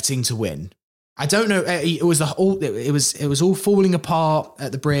expecting to win. I don't know. It was all falling apart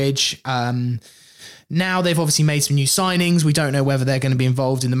at the Bridge. Now they've obviously made some new signings. We don't know whether they're going to be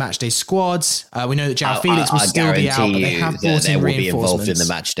involved in the matchday squad. We know that João Felix will still be out, but they have brought in reinforcements. Will be involved in the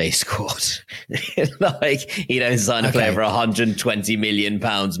matchday squad. Like, you don't sign a player for £120 million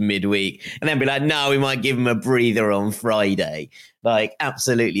midweek and then be like, no, we might give him a breather on Friday. Like,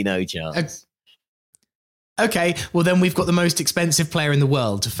 absolutely no chance. Okay, well then we've got the most expensive player in the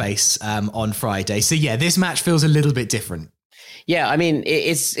world to face on Friday. So yeah, this match feels a little bit different. Yeah, I mean,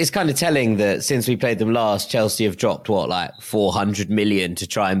 it's kind of telling that since we played them last, Chelsea have dropped, 400 million to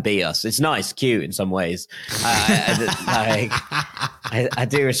try and beat us. It's nice, cute in some ways. I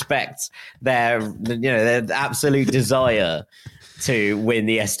do respect their absolute desire to win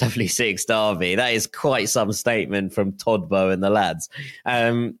the SW6 derby. That is quite some statement from Todbo and the lads.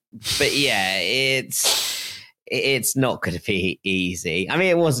 But yeah, it's not going to be easy. I mean,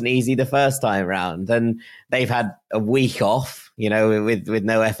 it wasn't easy the first time round, and they've had a week off, with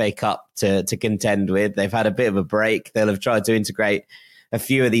no FA Cup to contend with. They've had a bit of a break. They'll have tried to integrate a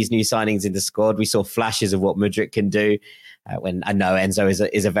few of these new signings into the squad. We saw flashes of what Mudryk can do. When I know Enzo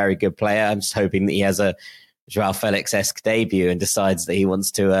is a very good player. I'm just hoping that he has a João Felix-esque debut and decides that he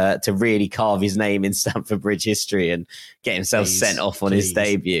wants to really carve his name in Stamford Bridge history and get himself sent off on his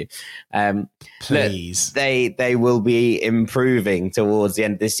debut. Please. Look, they will be improving towards the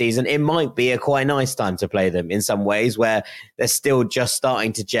end of this season. It might be a quite nice time to play them in some ways where they're still just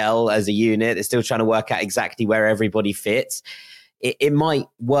starting to gel as a unit. They're still trying to work out exactly where everybody fits. It might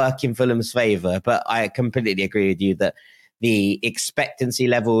work in Fulham's favour, but I completely agree with you that the expectancy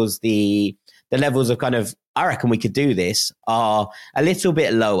levels, the levels of kind of, I reckon we could do this, are a little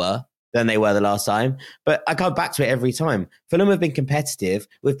bit lower than they were the last time. But I go back to it every time. Fulham have been competitive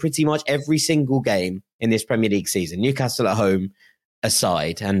with pretty much every single game in this Premier League season. Newcastle at home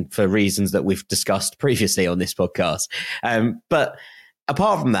aside, and for reasons that we've discussed previously on this podcast. But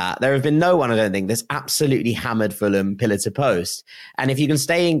apart from that, there have been no one, I don't think, that's absolutely hammered Fulham pillar to post. And if you can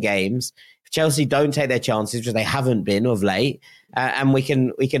stay in games, if Chelsea don't take their chances, which they haven't been of late, and we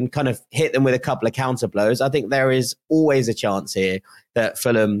can kind of hit them with a couple of counter blows, I think there is always a chance here that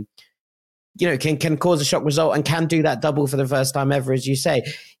Fulham, can cause a shock result and can do that double for the first time ever, as you say.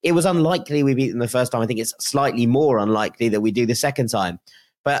 It was unlikely we beat them the first time. I think it's slightly more unlikely that we do the second time.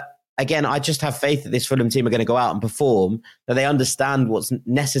 But again, I just have faith that this Fulham team are going to go out and perform, that they understand what's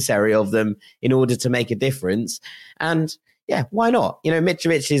necessary of them in order to make a difference. And yeah, why not?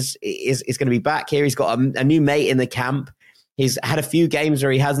 Mitrovic is going to be back here. He's got a new mate in the camp. He's had a few games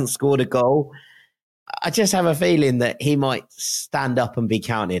where he hasn't scored a goal. I just have a feeling that he might stand up and be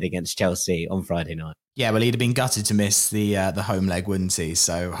counted against Chelsea on Friday night. Yeah, well, he'd have been gutted to miss the home leg, wouldn't he?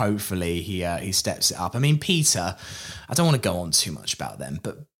 So hopefully he steps it up. I mean, Peter, I don't want to go on too much about them,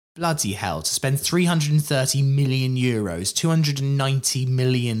 but bloody hell, to spend 330 million euros, 290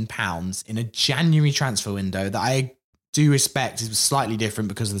 million pounds in a January transfer window that I due respect, it was slightly different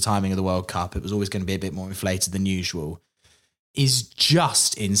because of the timing of the World Cup. It was always going to be a bit more inflated than usual. Is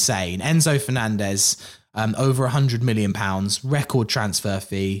just insane. Enzo Fernandez, over £100 million, record transfer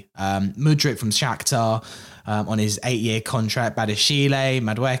fee. Mudryk from Shakhtar on his 8-year contract. Badiashile,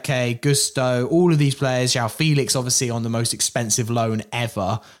 Madueke, Gusto, all of these players. João Felix, obviously, on the most expensive loan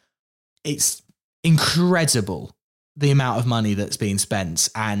ever. It's incredible the amount of money that's being spent.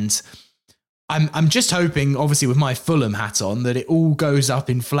 And I'm just hoping, obviously, with my Fulham hat on, that it all goes up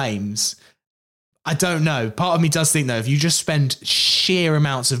in flames. I don't know. Part of me does think, though, if you just spend sheer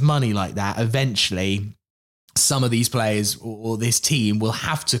amounts of money like that, eventually some of these players or this team will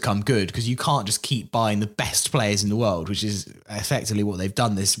have to come good, because you can't just keep buying the best players in the world, which is effectively what they've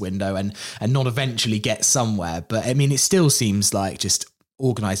done this window, and not eventually get somewhere. But I mean, it still seems like just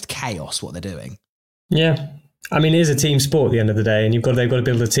organised chaos what they're doing. Yeah. I mean, it is a team sport at the end of the day, and they've got to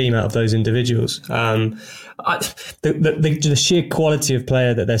build a team out of those individuals. The sheer quality of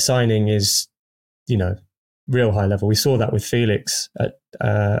player that they're signing is, real high level. We saw that with Felix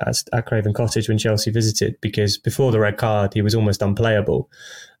at Craven Cottage when Chelsea visited, because before the red card, he was almost unplayable.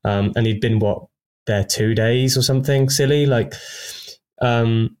 And he'd been, there 2 days or something silly.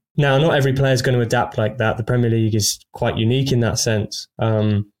 Now, not every player is going to adapt like that. The Premier League is quite unique in that sense.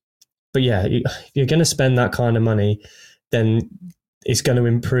 But yeah, if you're going to spend that kind of money, then it's going to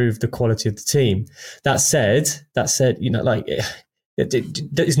improve the quality of the team. That said,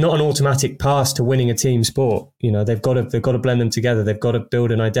 it's not an automatic pass to winning a team sport. They've got to blend them together. They've got to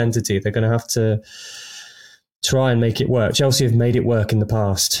build an identity. They're going to have to try and make it work. Chelsea have made it work in the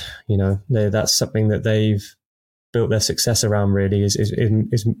past. That's something that they've built their success around, really,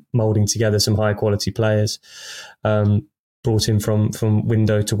 is moulding together some high quality players, brought in from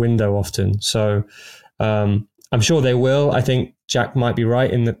window to window often. So I'm sure they will. I think Jack might be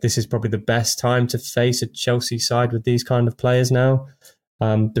right in that this is probably the best time to face a Chelsea side with these kind of players now,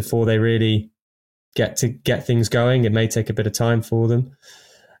 before they really get things going. It may take a bit of time for them.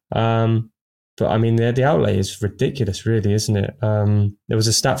 But I mean, the outlay is ridiculous, really, isn't it? There was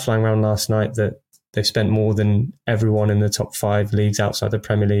a stat flying around last night that they've spent more than everyone in the top 5 leagues outside the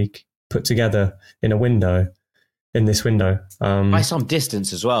Premier League put together in this window. By some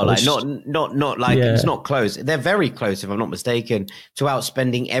distance as well. Like not like it's not close. They're very close, if I'm not mistaken, to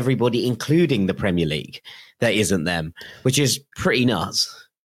outspending everybody, including the Premier League, that isn't them, which is pretty nuts.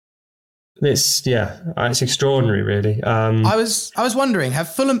 It's extraordinary, really. I was wondering,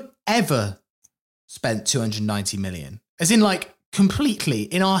 have Fulham ever spent 290 million? As in, like, completely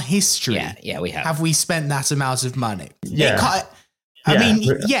in our history? Yeah, we have. Have we spent that amount of money? Yeah. I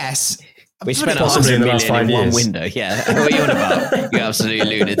mean, yes. We spent possibly in the last 5 in years. one window. Yeah, what are you on about? You absolute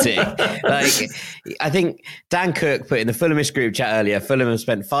lunatic. I think Dan Cook put in the Fulhamish group chat earlier, Fulham have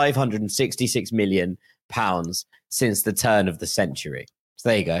spent £566 million since the turn of the century. So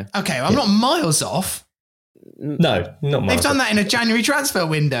there you go. Okay, I'm not miles off. No, not miles. They've done that in a January transfer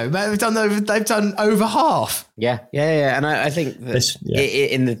window. They've done over half. Yeah. And I think that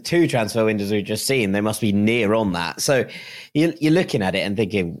in the 2 transfer windows we've just seen, they must be near on that. So you're looking at it and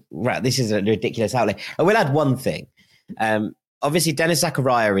thinking, right, this is a ridiculous outlay. I will add one thing. Obviously, Dennis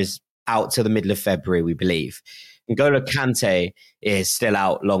Zakaria is out till the middle of February, we believe. N'Golo Kante is still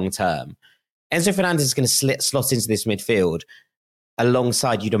out long term. Enzo Fernandez is going to slot into this midfield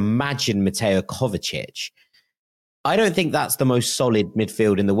alongside, you'd imagine, Mateo Kovacic. I don't think that's the most solid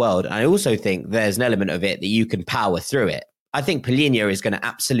midfield in the world. I also think there's an element of it that you can power through it. I think Palhinha is going to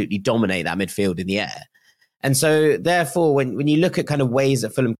absolutely dominate that midfield in the air. And so, therefore, when you look at kind of ways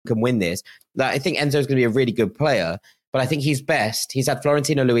that Fulham can win this, I think Enzo's going to be a really good player, but I think he's best. He's had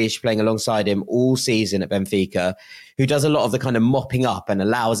Florentino Luis playing alongside him all season at Benfica, who does a lot of the kind of mopping up and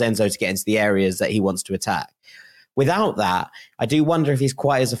allows Enzo to get into the areas that he wants to attack. Without that, I do wonder if he's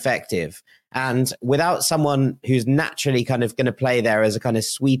quite as effective. And without someone who's naturally kind of going to play there as a kind of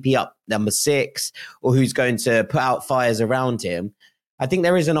sweepy up number 6, or who's going to put out fires around him, I think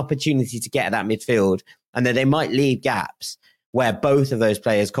there is an opportunity to get at that midfield, and that they might leave gaps where both of those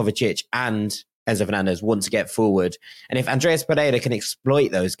players, Kovacic and Enzo Fernandez, want to get forward. And if Andreas Pereira can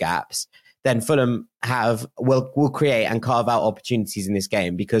exploit those gaps, then Fulham will create and carve out opportunities in this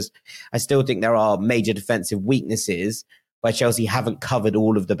game, because I still think there are major defensive weaknesses where Chelsea haven't covered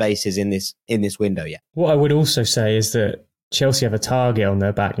all of the bases in this window yet. What I would also say is that Chelsea have a target on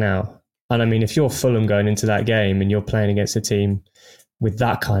their back now. And I mean, if you're Fulham going into that game and you're playing against a team with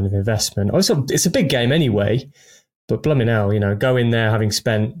that kind of investment, also, it's a big game anyway, but blooming hell, go in there having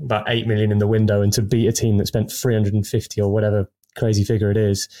spent about 8 million in the window, and to beat a team that spent 350 or whatever crazy figure it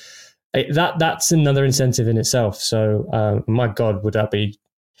is, that's another incentive in itself. So my God, would that be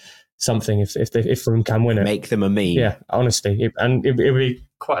something if Fulham can win it. Make them a meme. Yeah, honestly. It would be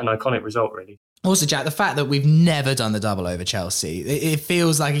quite an iconic result, really. Also, Jack, the fact that we've never done the double over Chelsea, it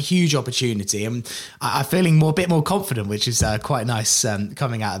feels like a huge opportunity. And I'm feeling a bit more confident, which is quite nice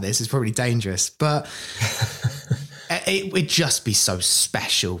coming out of this. It's probably dangerous, but it would just be so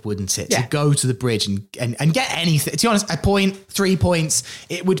special, wouldn't it? Yeah. To go to the Bridge and get anything. To be honest, a point, 3 points,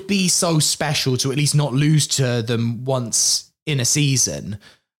 it would be so special to at least not lose to them once in a season.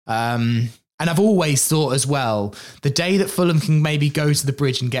 And I've always thought as well, the day that Fulham can maybe go to the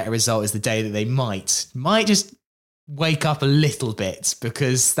Bridge and get a result is the day that they might just wake up a little bit,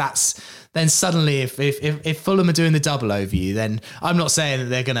 because that's then suddenly if Fulham are doing the double over you, then I'm not saying that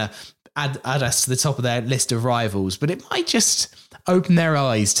they're going to add us to the top of their list of rivals, but it might just open their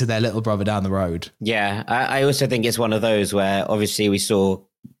eyes to their little brother down the road. Yeah, I also think it's one of those where obviously we saw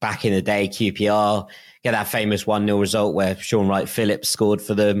back in the day QPR get that famous 1-0 result where Sean Wright-Phillips scored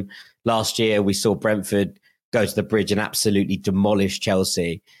for them. Last year, we saw Brentford go to the Bridge and absolutely demolish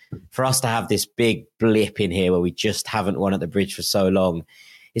Chelsea. For us to have this big blip in here where we just haven't won at the Bridge for so long,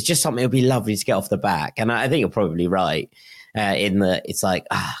 it's just something that would be lovely to get off the back. And I think you're probably right in that it's like,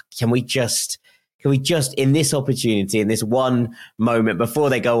 can we just in this opportunity, in this one moment before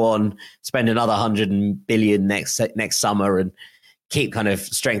they go on, spend another 100 billion next summer and keep kind of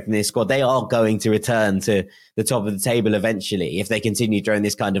strengthening this squad. They are going to return to the top of the table eventually if they continue throwing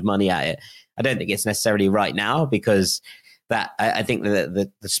this kind of money at it. I don't think it's necessarily right now, because that I think that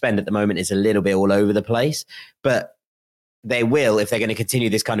the spend at the moment is a little bit all over the place, but they will, if they're going to continue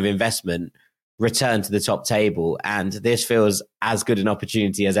this kind of investment, return to the top table. And this feels as good an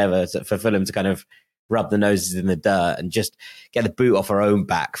opportunity as ever for Fulham to kind of rub the noses in the dirt and just get the boot off our own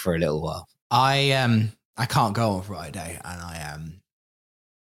back for a little while. I can't go on Friday, and I'm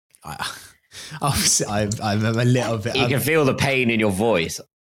a little bit. You can feel the pain in your voice.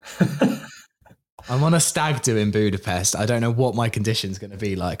 I'm on a stag do in Budapest. I don't know what my condition's going to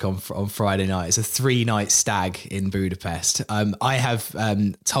be like on Friday night. It's a 3-night stag in Budapest. I have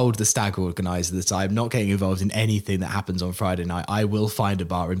told the stag organizer that I'm not getting involved in anything that happens on Friday night. I will find a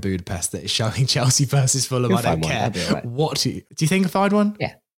bar in Budapest that is showing Chelsea versus Fulham. I don't care. Right. What do you think? I'll find one?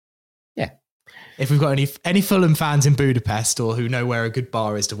 Yeah. If we've got any Fulham fans in Budapest or who know where a good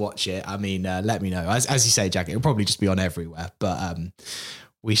bar is to watch it, I mean, let me know. As you say, Jack, it'll probably just be on everywhere, but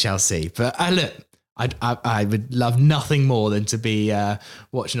we shall see. But look, I would love nothing more than to be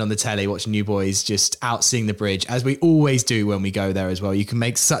watching on the telly, watching you boys just out seeing the Bridge, as we always do when we go there as well. You can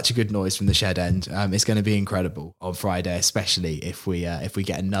make such a good noise from the shed end. It's going to be incredible on Friday, especially if we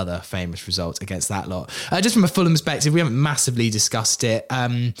get another famous result against that lot. Just from a Fulham perspective, we haven't massively discussed it.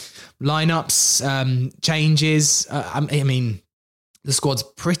 Lineups, changes. I mean, the squad's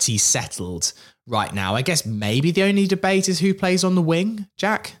pretty settled right now. I guess maybe the only debate is who plays on the wing,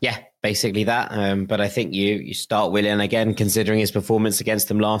 Jack? Yeah, basically that. But I think you start Willian again, considering his performance against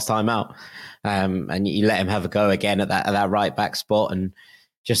them last time out. And you let him have a go again at that right back spot and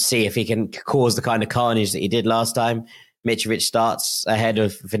just see if he can cause the kind of carnage that he did last time. Mitrovic starts ahead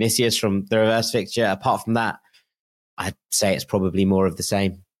of Vinicius from the reverse fixture. Apart from that, I'd say it's probably more of the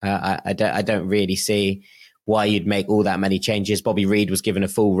same. I don't really see why you'd make all that many changes. Bobby Reid was given a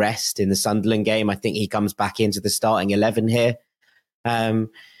full rest in the Sunderland game. I think he comes back into the starting 11 here. And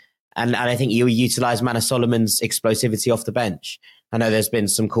I think you utilise Manor Solomon's explosivity off the bench. I know there's been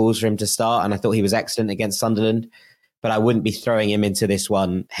some calls for him to start, and I thought he was excellent against Sunderland, but I wouldn't be throwing him into this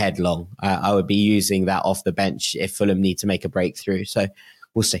one headlong. I would be using that off the bench if Fulham need to make a breakthrough. So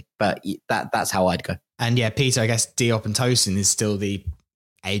we'll see. But that's how I'd go. And yeah, Peter, I guess Diop and Tosin is still the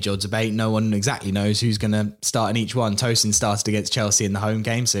age-old debate. No one exactly knows who's going to start in each one. Tosin started against Chelsea in the home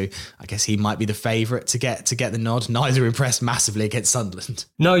game, so I guess he might be the favourite to get the nod. Neither impressed massively against Sunderland.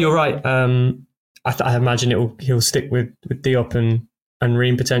 No, you're right. I imagine he'll stick with Diop and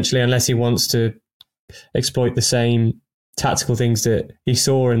Ream potentially, unless he wants to exploit the same tactical things that he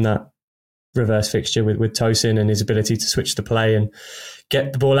saw in that reverse fixture with Tosin and his ability to switch the play and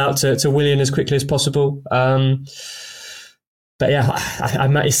get the ball out to Willian as quickly as possible. But yeah,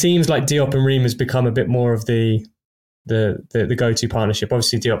 it seems like Diop and Ream has become a bit more of the go-to partnership.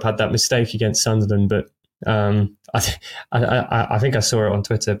 Obviously, Diop had that mistake against Sunderland, but I think I saw it on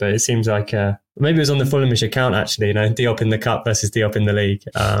Twitter. But it seems like maybe it was on the Fulhamish account actually. Diop in the cup versus Diop in the league.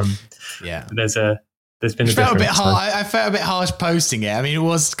 Yeah, there's been a felt difference. I felt a bit harsh posting it. I mean, it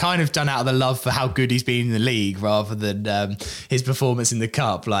was kind of done out of the love for how good he's been in the league rather than his performance in the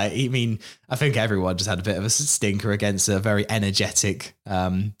cup. Like, I mean, I think everyone just had a bit of a stinker against a very energetic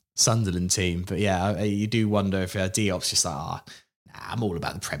Sunderland team. But yeah, you do wonder if Diop's just like, I'm all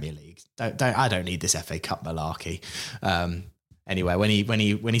about the Premier League. I don't need this FA Cup malarkey. anyway, when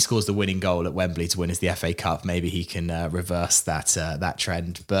he scores the winning goal at Wembley to win us the FA Cup, maybe he can reverse that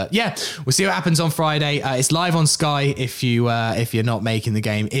trend. But yeah, we'll see what happens on Friday. It's live on Sky if you're not making the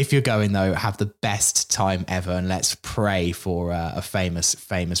game. If you're going though, have the best time ever, and let's pray for a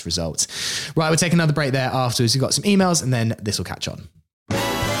famous result. Right, we'll take another break there afterwards. We've got some emails, and then this will catch on.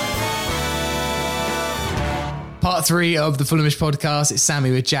 Part 3 of the Fulhamish podcast. It's Sammy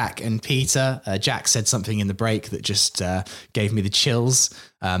with Jack and Peter. Jack said something in the break that just gave me the chills.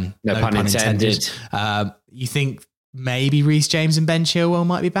 No pun intended. You think maybe Reece James and Ben Chilwell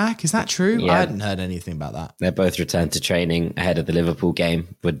might be back? Is that true? Yeah. I hadn't heard anything about that. They both returned to training ahead of the Liverpool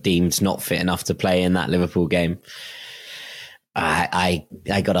game, were deemed not fit enough to play in that Liverpool game. I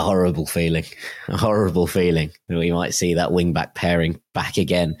got a horrible feeling that we might see that wing-back pairing back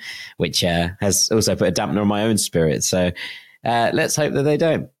again, which has also put a dampener on my own spirit. So let's hope that they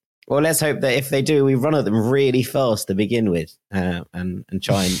don't. Well, let's hope that if they do, we run at them really fast to begin with, and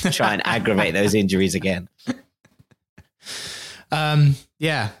try and aggravate those injuries again.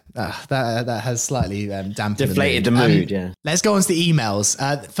 That has slightly dampened deflated the mood. Yeah. Let's go on to the emails.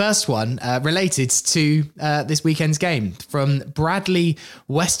 First one related to this weekend's game from Bradley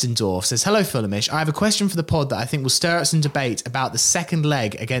Westendorf. Says, hello Fulhamish. I have a question for the pod that I think will stir up some debate about the second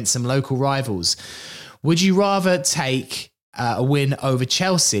leg against some local rivals. Would you rather take a win over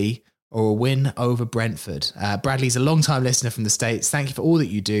Chelsea or a win over Brentford? Bradley's a long-time listener from the States. Thank you for all that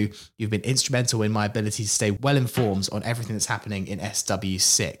you do. You've been instrumental in my ability to stay well-informed on everything that's happening in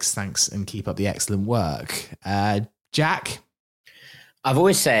SW6. Thanks, and keep up the excellent work. Jack? I've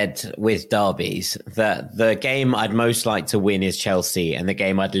always said with derbies that the game I'd most like to win is Chelsea, and the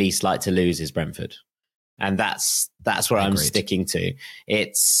game I'd least like to lose is Brentford. And that's where I'm sticking to.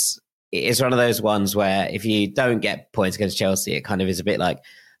 It's one of those ones where if you don't get points against Chelsea, it kind of is a bit like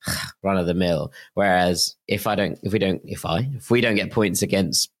run of the mill. Whereas if we don't get points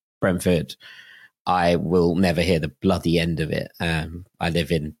against Brentford, I will never hear the bloody end of it. I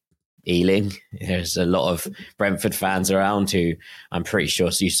live in Ealing. There's a lot of Brentford fans around who I'm pretty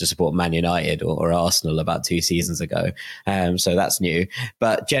sure used to support Man United or Arsenal about 2 seasons ago. So that's new.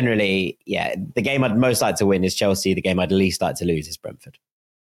 But generally, yeah, the game I'd most like to win is Chelsea. The game I'd least like to lose is Brentford.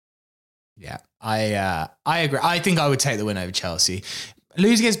 Yeah, I agree. I think I would take the win over Chelsea.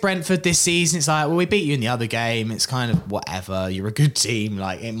 Lose against Brentford this season, it's like, well, we beat you in the other game. It's kind of whatever. You're a good team.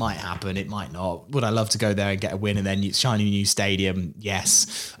 Like, it might happen. It might not. Would I love to go there and get a win and then shiny new stadium?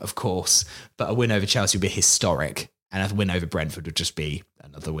 Yes, of course. But a win over Chelsea would be historic. And a win over Brentford would just be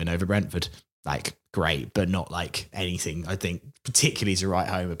another win over Brentford. Like, great, but not like anything, I think, particularly to write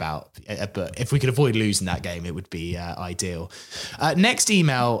home about. But if we could avoid losing that game, it would be ideal. Next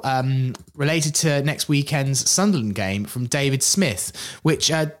email related to next weekend's Sunderland game from David Smith,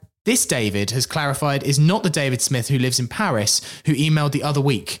 which this David has clarified is not the David Smith who lives in Paris, who emailed the other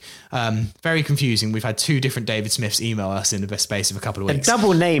week. Very confusing. We've had 2 different David Smiths email us in the space of a couple of weeks. The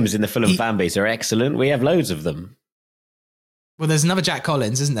double names in the Fulham fan base are excellent. We have loads of them. Well, there's another Jack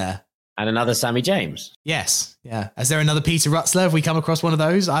Collins, isn't there? And another Sammy James. Yes. Yeah. Is there another Peter Rutzler? Have we come across one of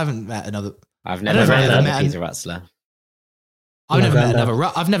those? I haven't met another. I've never met another Peter Rutzler. I've never met another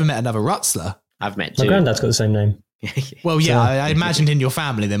Rutzler. I've met 2. My granddad's got the same name. Well, yeah, I imagined in your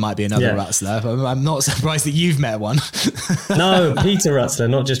family there might be another Rutzler, but I'm not surprised that you've met one. No, Peter Rutzler,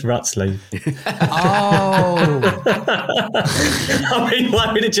 not just Rutzler. Oh. I mean,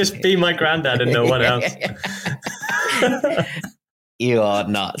 why would it just be my granddad and no one else? You are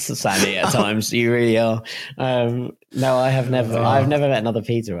nuts, Sammy, at times. You really are. No, I've never met another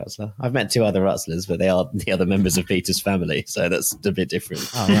Peter Rutzler. I've met 2 other Rutzlers, but they are the other members of Peter's family, so that's a bit different.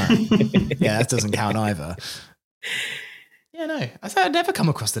 Oh, right. Yeah, that doesn't count either. Yeah, no, I've never come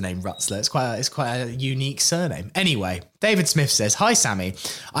across the name Rutzler. It's quite a unique surname. Anyway, David Smith says, hi, Sammy.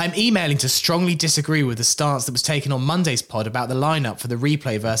 I'm emailing to strongly disagree with the stance that was taken on Monday's pod about the lineup for the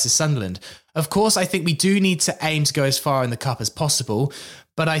replay versus Sunderland. Of course, I think we do need to aim to go as far in the cup as possible,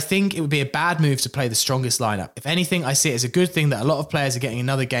 but I think it would be a bad move to play the strongest lineup. If anything, I see it as a good thing that a lot of players are getting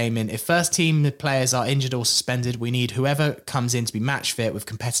another game in. If first team players are injured or suspended, we need whoever comes in to be match fit with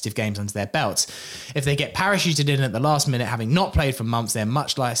competitive games under their belts. If they get parachuted in at the last minute, having not played for months, they're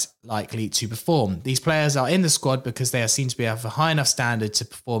much less likely to perform. These players are in the squad because they are seen to be of a high enough standard to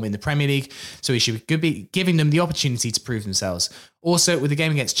perform in the Premier League, so we should be giving them the opportunity to prove themselves. Also, with the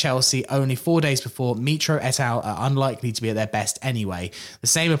game against Chelsea only 4 days before, Mitro et al. Are unlikely to be at their best anyway. The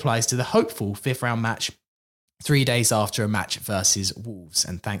same applies to the hopeful 5th round match 3 days after a match versus Wolves.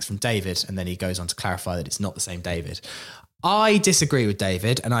 And thanks from David. And then he goes on to clarify that it's not the same David. I disagree with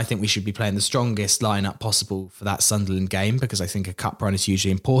David, and I think we should be playing the strongest lineup possible for that Sunderland game because I think a cup run is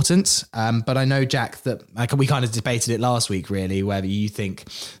hugely important. But I know, Jack, that we kind of debated it last week, really, whether you think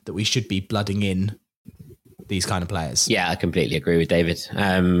that we should be blooding in these kind of players. Yeah, I completely agree with David.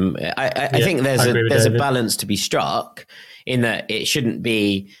 I think there's a balance to be struck in that it shouldn't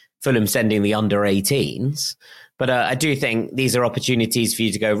be Fulham sending the under 18s. But I do think these are opportunities for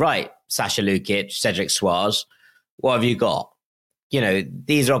you to go, right, Sasha Lukic, Cedric Soares, what have you got? You know,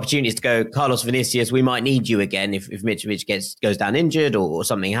 these are opportunities to go, Carlos Vinicius, we might need you again if Mitrovic goes down injured or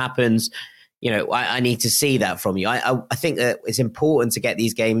something happens. You know, I need to see that from you. I think that it's important to get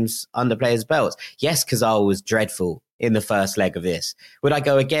these games under players' belts. Yes, Kurzawa was dreadful in the first leg of this. Would I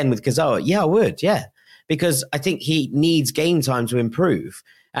go again with Kurzawa? Yeah, I would, yeah. Because I think he needs game time to improve.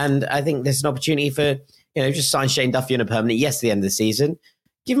 And I think there's an opportunity for, just sign Shane Duffy on a permanent yes at the end of the season.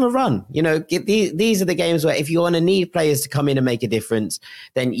 Give them a run. These are the games where if you want to need players to come in and make a difference,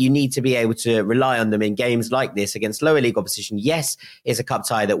 then you need to be able to rely on them in games like this against lower league opposition. Yes, it's a cup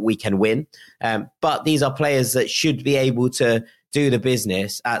tie that we can win, but these are players that should be able to do the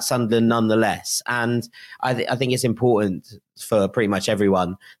business at Sunderland nonetheless. And I think it's important for pretty much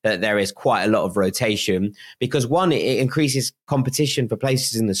everyone that there is quite a lot of rotation because one, it increases competition for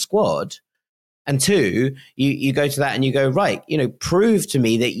places in the squad. And two, you go to that and you go, right, prove to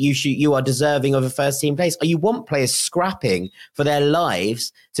me that you are deserving of a first team place. Or you want players scrapping for their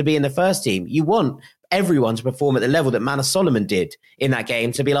lives to be in the first team. You want everyone to perform at the level that Manor Solomon did in that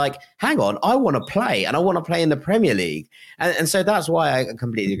game to be like, hang on, I want to play and I want to play in the Premier League. And so that's why I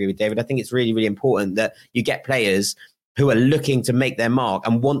completely agree with David. I think it's really, really important that you get players who are looking to make their mark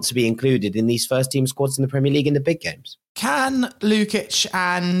and want to be included in these first team squads in the Premier League in the big games. Can Lukic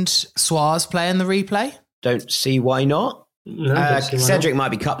and Soares play in the replay? Don't see why not. No, Cedric might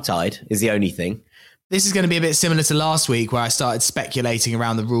be cup tied is the only thing. This is going to be a bit similar to last week where I started speculating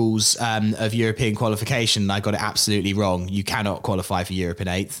around the rules of European qualification. And I got it absolutely wrong. You cannot qualify for Europe in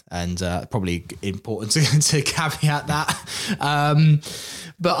 8th, and probably important to caveat that.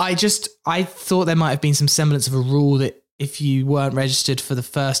 But I thought there might have been some semblance of a rule that if you weren't registered for the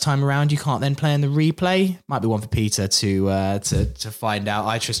first time around, you can't then play in the replay. Might be one for Peter to find out.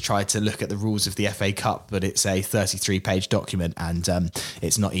 I just tried to look at the rules of the FA Cup, but it's a 33-page document, and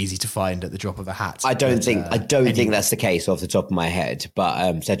it's not easy to find at the drop of a hat. I don't think that's the case off the top of my head,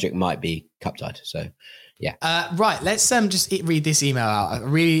 but Cedric might be cup tied. So. Yeah. Right. Let's just read this email out. I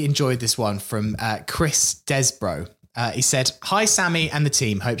really enjoyed this one from Chris Desbro. He said, "Hi, Sammy and the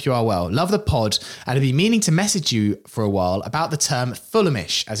team. Hope you are well. Love the pod and have been meaning to message you for a while about the term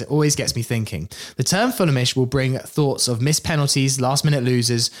Fulhamish, as it always gets me thinking. The term Fulhamish will bring thoughts of missed penalties, last-minute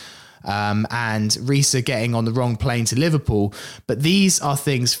losers, and Risa getting on the wrong plane to Liverpool. But these are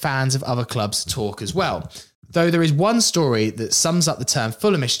things fans of other clubs talk as well. Though there is one story that sums up the term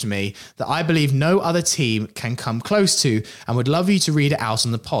Fulhamish to me that I believe no other team can come close to and would love you to read it out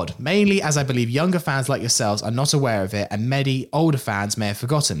on the pod, mainly as I believe younger fans like yourselves are not aware of it and many older fans may have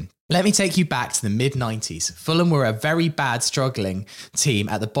forgotten. Let me take you back to the mid-90s. Fulham were a very bad, struggling team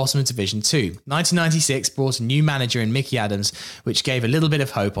at the bottom of Division 2. 1996 brought a new manager in Mickey Adams, which gave a little bit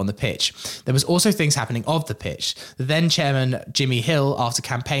of hope on the pitch. There was also things happening off the pitch. The then chairman, Jimmy Hill, after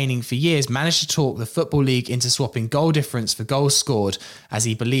campaigning for years, managed to talk the Football League into swapping goal difference for goals scored, as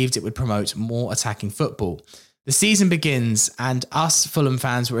he believed it would promote more attacking football. The season begins and us Fulham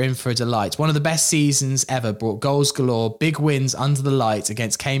fans were in for a delight. One of the best seasons ever, brought goals galore, big wins under the lights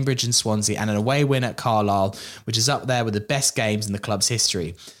against Cambridge and Swansea, and an away win at Carlisle, which is up there with the best games in the club's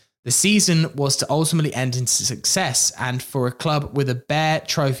history. The season was to ultimately end in success, and for a club with a bare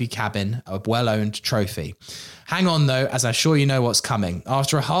trophy cabin, a well-owned trophy. Hang on though, as I'm sure you know what's coming.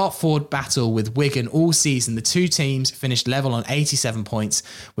 After a hard-fought battle with Wigan all season, the two teams finished level on 87 points,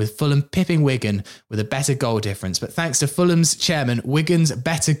 with Fulham pipping Wigan with a better goal difference. But thanks to Fulham's chairman, Wigan's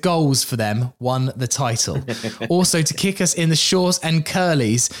better goals for them won the title. Also, to kick us in the shorts and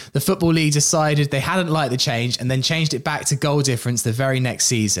curlies, the Football League decided they hadn't liked the change and then changed it back to goal difference the very next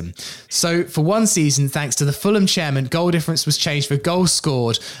season. So for one season, thanks to the Fulham chairman, goal difference was changed for goals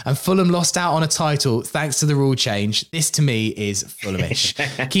scored, and Fulham lost out on a title thanks to the rule change. This to me is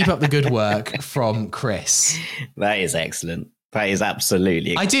Fulhamish. Keep up the good work, from Chris. That is excellent. That is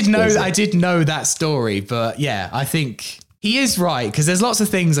absolutely I did know that story, but yeah, I think he is right, because there's lots of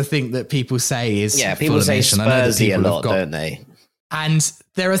things I think that people say is people Fulhamish, say Spursy a lot, don't they? And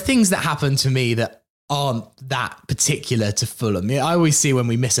there are things that happen to me that aren't that particular to Fulham. I always see when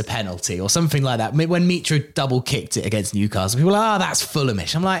we miss a penalty or something like that. When Mitro double kicked it against Newcastle, people are like, that's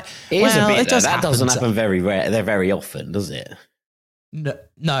Fulhamish. I'm like, it is a bit, that doesn't happen very often, does it?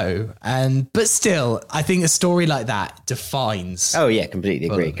 No, but still, I think a story like that defines. Oh yeah, completely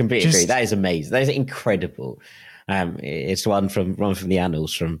agree. Completely agree. Just- That is amazing. That is incredible. It's one from the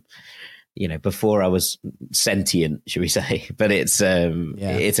annals from, before I was sentient, should we say? But it's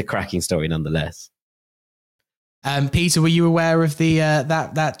a cracking story nonetheless. Peter, were you aware of the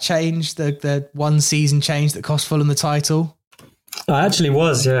that change, the one season change that cost Fulham the title? I actually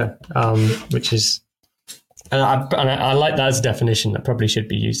was, yeah. Which is, and I like that as a definition. That probably should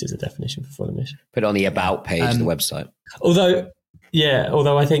be used as a definition for Fulhamish. Put it on the about page of the website. Although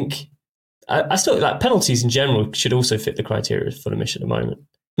I think I still like penalties in general should also fit the criteria of Fulhamish at the moment.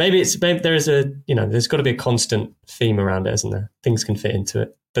 Maybe there is there's got to be a constant theme around it, isn't there? Things can fit into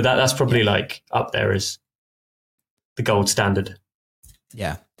it, but that's probably like up there as the gold standard.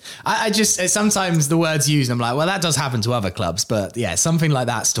 Yeah. I just, sometimes the words used, I'm like, well, that does happen to other clubs. But yeah, something like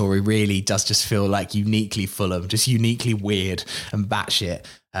that story really does just feel like uniquely Fulham, just uniquely weird and batshit.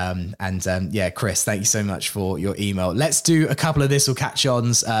 Chris, thank you so much for your email. Let's do a couple of This'll Catch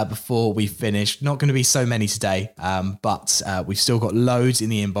Ons before we finish. Not going to be so many today, but we've still got loads in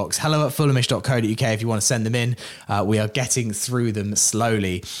the inbox. hello@fulhamish.co.uk if you want to send them in. We are getting through them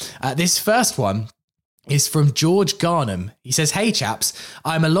slowly. This first one is from George Garnham. He says, "Hey chaps,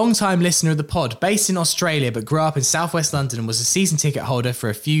 I'm a long-time listener of the pod, based in Australia, but grew up in southwest London and was a season ticket holder for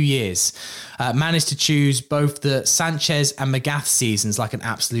a few years. Managed to choose both the Sanchez and Magath seasons like an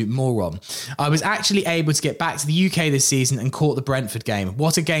absolute moron. I was actually able to get back to the UK this season and caught the Brentford game.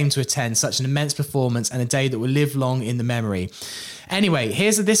 What a game to attend, such an immense performance and a day that will live long in the memory. Anyway,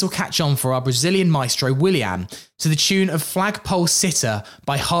 here's a This'll Catch On for our Brazilian maestro, Willian, to the tune of Flagpole Sitter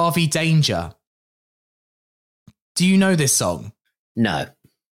by Harvey Danger." Do you know this song? No.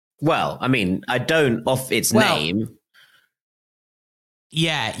 Well, I mean, I don't off its name.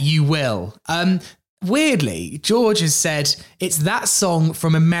 Yeah, you will. Weirdly, George has said it's that song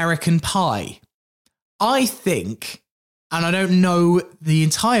from American Pie. I think, and I don't know the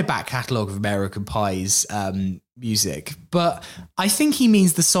entire back catalogue of American Pie's music, but I think he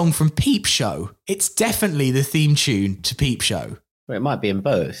means the song from Peep Show. It's definitely the theme tune to Peep Show. Well, it might be in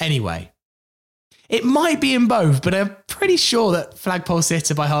both. Anyway. It might be in both, but I'm pretty sure that Flagpole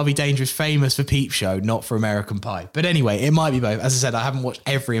Sitter by Harvey Danger is famous for Peep Show, not for American Pie. But anyway, it might be both. As I said, I haven't watched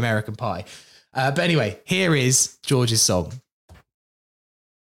every American Pie. But anyway, here is George's song.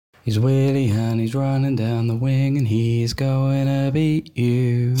 He's Willie and he's running down the wing and he's going to beat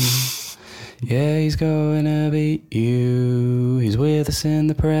you. Yeah, he's going to beat you. He's with us in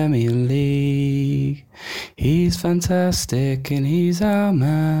the Premier League. He's fantastic and he's our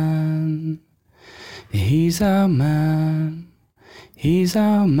man. He's our man, he's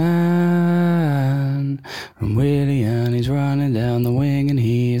our man. And Willie and he's running down the wing and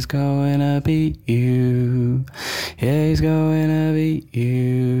he's going to beat you. Yeah, he's going to beat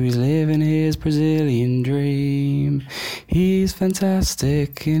you. He's living his Brazilian dream. He's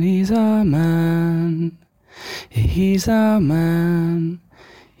fantastic and he's our man. He's our man,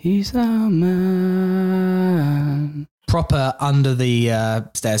 he's our man. Proper under the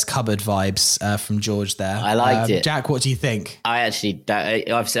stairs cupboard vibes from George there. I liked it. Jack, what do you think? I actually,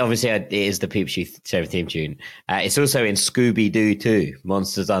 obviously, it is the Peep Show theme tune. It's also in Scooby-Doo 2,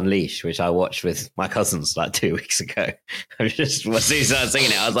 Monsters Unleashed, which I watched with my cousins like 2 weeks ago. I was just, as soon as I started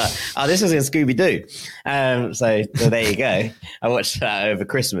singing it, I was like, oh, this was in Scooby-Doo. So there you go. I watched that over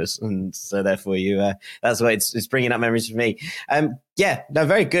Christmas, and so therefore that's why it's bringing up memories for me. Yeah, no,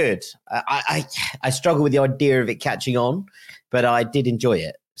 very good. I struggle with the idea of it catching on, but I did enjoy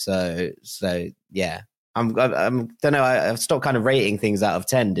it. So yeah, I don't know. I stopped kind of rating things out of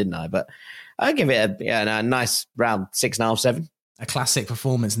 10, didn't I? But I give it a nice round 6.5, 7. A classic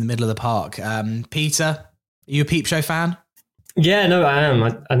performance in the middle of the park. Peter, are you a Peep Show fan? Yeah, no, I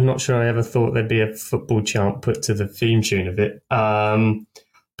am. I'm not sure I ever thought there'd be a football chant put to the theme tune of it.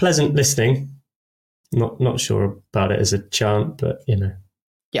 Pleasant listening. Not sure about it as a chant, but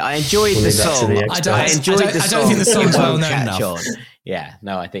Yeah, I enjoyed the song. I don't think the song's well known enough. Yeah,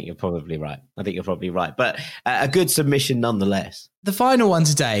 no, I think you're probably right. But a good submission nonetheless. The final one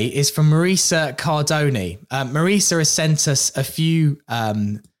today is from Marisa Cardoni. Marisa has sent us a few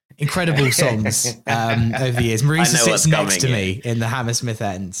incredible songs over the years. Marisa sits next to me in the Hammersmith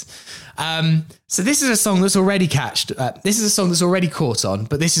end. So this is a song that's already this is a song that's already caught on,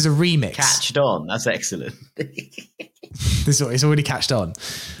 but this is a remix. Catched on. That's excellent. It's already catched on.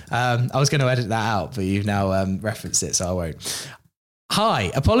 I was going to edit that out, but you've now referenced it, so I won't.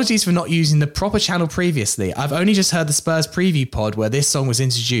 Hi, apologies for not using the proper channel previously. I've only just heard the Spurs preview pod where this song was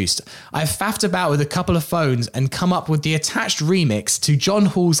introduced. I've faffed about with a couple of phones and come up with the attached remix to John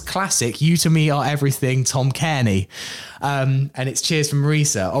Hall's classic You To Me Are Everything, Tom Kearney. And it's cheers from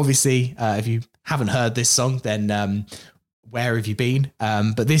Marisa. Obviously, if you haven't heard this song, then where have you been?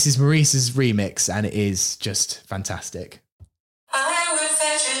 But this is Marisa's remix and it is just fantastic. I would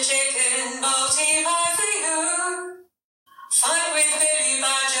fetch a chicken multi-pie for you. Fight with Billy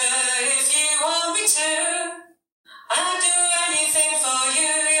Badger if you want me to. I'd do anything for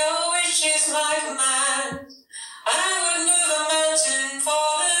you, your wish is my command. I would move a mountain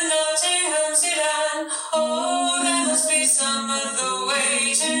for the Nottingham sedan. Oh, there must be some other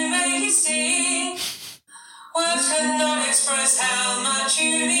way to make it see. Words cannot express how much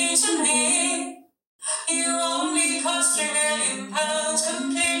you mean to me. You only cost £3 million,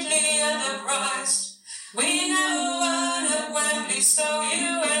 completely underpriced. We never won at Wembley, so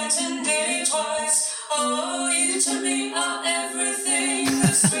you went and did it twice. Oh, you to me are everything, the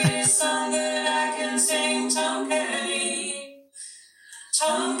sweetest song that I can sing. Tom Kearney,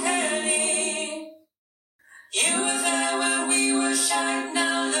 Tom Kearney. You were there when we were shy,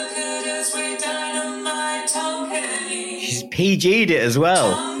 now look at us, we're dynamite. Tom Kearney. She's PG'd it as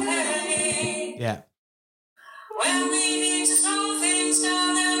well. Tom Kearney. Yeah. When we need to slow things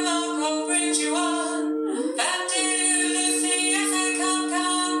down, then Marco brings you on. That day you lift the FA Cup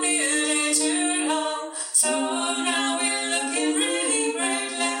can't be a day too long. So now we're looking really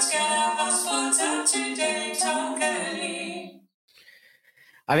great. Let's get our passports up to date. Tom Kearney.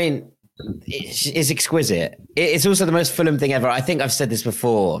 I mean, it's exquisite. It's also the most Fulham thing ever. I think I've said this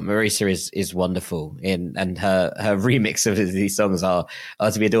before. Marisa is wonderful and her remix of these songs are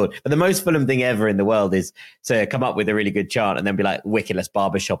to be adored. But the most Fulham thing ever in the world is to come up with a really good chant and then be like, wicked, let's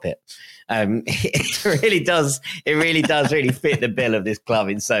barbershop it. It really does really fit the bill of this club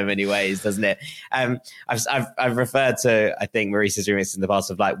in so many ways, doesn't it? I've referred to, I think, Marisa's remix in the past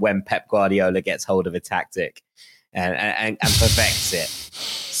of like when Pep Guardiola gets hold of a tactic and perfects it.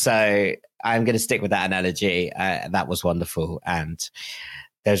 So I'm going to stick with that analogy. That was wonderful. And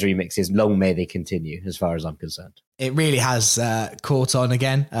those remixes, long may they continue, as far as I'm concerned. It really has caught on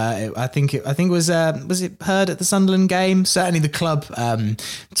again. I think it was it heard at the Sunderland game? Certainly the club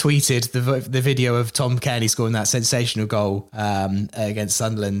tweeted the video of Tom Kearney scoring that sensational goal against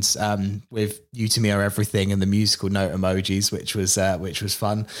Sunderland with You To Me Are Everything and the musical note emojis, which was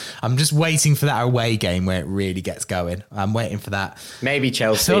fun. I'm just waiting for that away game where it really gets going. I'm waiting for that. Maybe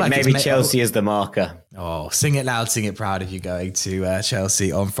Chelsea. Like maybe Chelsea is the marker. Oh, sing it loud, sing it proud if you're going to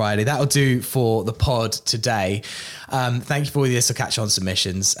Chelsea on Friday. That'll do for the pod today. Thank you for all this. I'll catch on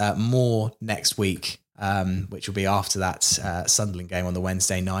submissions. More next week, which will be after that Sunderland game on the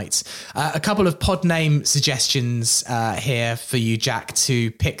Wednesday night. A couple of pod name suggestions here for you, Jack,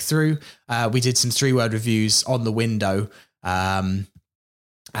 to pick through. We did some 3-word reviews on the window. And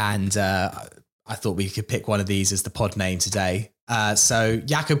I thought we could pick one of these as the pod name today. So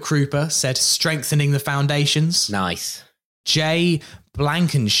Jakob Krupa said, strengthening the foundations. Nice. Jay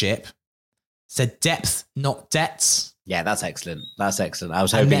Blankenship said, depth, not debts. Yeah, that's excellent. That's excellent. I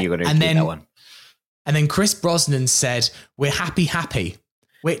was hoping you were going to repeat that one. And then Chris Brosnan said, we're happy,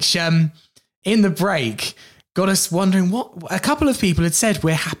 which in the break got us wondering what a couple of people had said,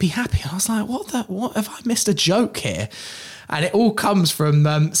 we're happy. I was like, what have I missed a joke here? And it all comes from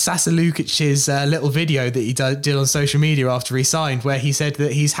Sasa Lukic's little video that he did on social media after he signed, where he said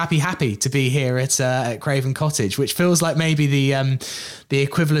that he's happy to be here at Craven Cottage, which feels like maybe the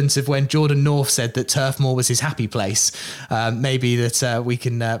equivalent of when Jordan North said that Turf Moor was his happy place. Maybe that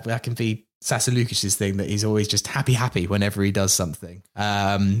that can be Sasa Lukic's thing, that he's always just happy whenever he does something.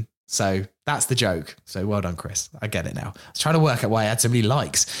 So that's the joke. So well done, Chris. I get it now. I was trying to work out why I had so many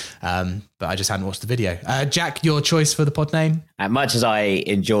likes, but I just hadn't watched the video. Jack, your choice for the pod name? As much as I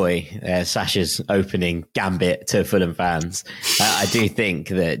enjoy Sasha's opening gambit to Fulham fans, I do think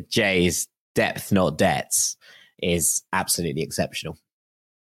that Jay's depth, not debts, is absolutely exceptional.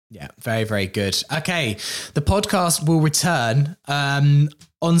 Yeah, very, very good. Okay, the podcast will return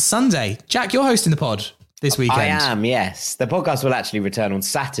on Sunday. Jack, you're hosting the pod this weekend. I am, yes. The podcast will actually return on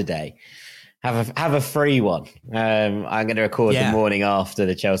Saturday. Have a free one. I'm going to record the morning after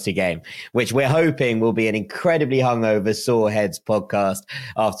the Chelsea game, which we're hoping will be an incredibly hungover, sore heads podcast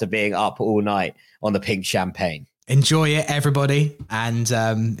after being up all night on the pink champagne. Enjoy it, everybody. And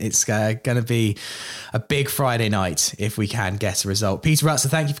it's going to be a big Friday night if we can get a result. Peter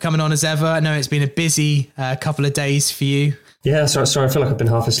Rutzer, thank you for coming on as ever. I know it's been a busy couple of days for you. Yeah, sorry, I feel like I've been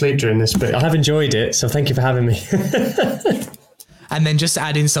half asleep during this, but I have enjoyed it, so thank you for having me. And then just to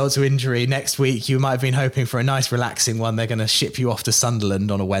add insult to injury, next week you might have been hoping for a nice relaxing one. They're going to ship you off to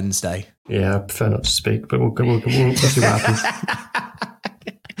Sunderland on a Wednesday. Yeah, I prefer not to speak, but we'll see what happens.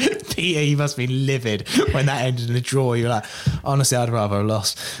 Peter, you must be livid when that ended in a draw. You're like, honestly, I'd rather have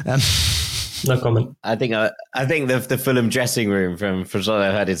lost. No comment. I think the Fulham dressing room from what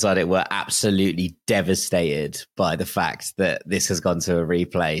I heard inside it were absolutely devastated by the fact that this has gone to a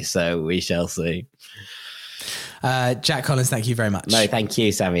replay. So we shall see. Jack Collins, thank you very much. No, thank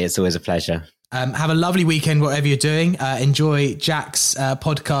you, Sammy. It's always a pleasure. Have a lovely weekend, whatever you're doing. Enjoy Jack's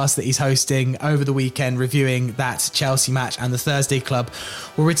podcast that he's hosting over the weekend, reviewing that Chelsea match, and the Thursday Club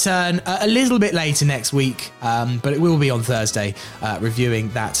will return a little bit later next week, but it will be on Thursday, reviewing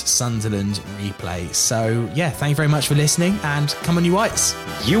that Sunderland replay. So, yeah, thank you very much for listening, and come on, you Whites.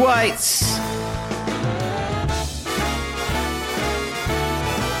 You Whites!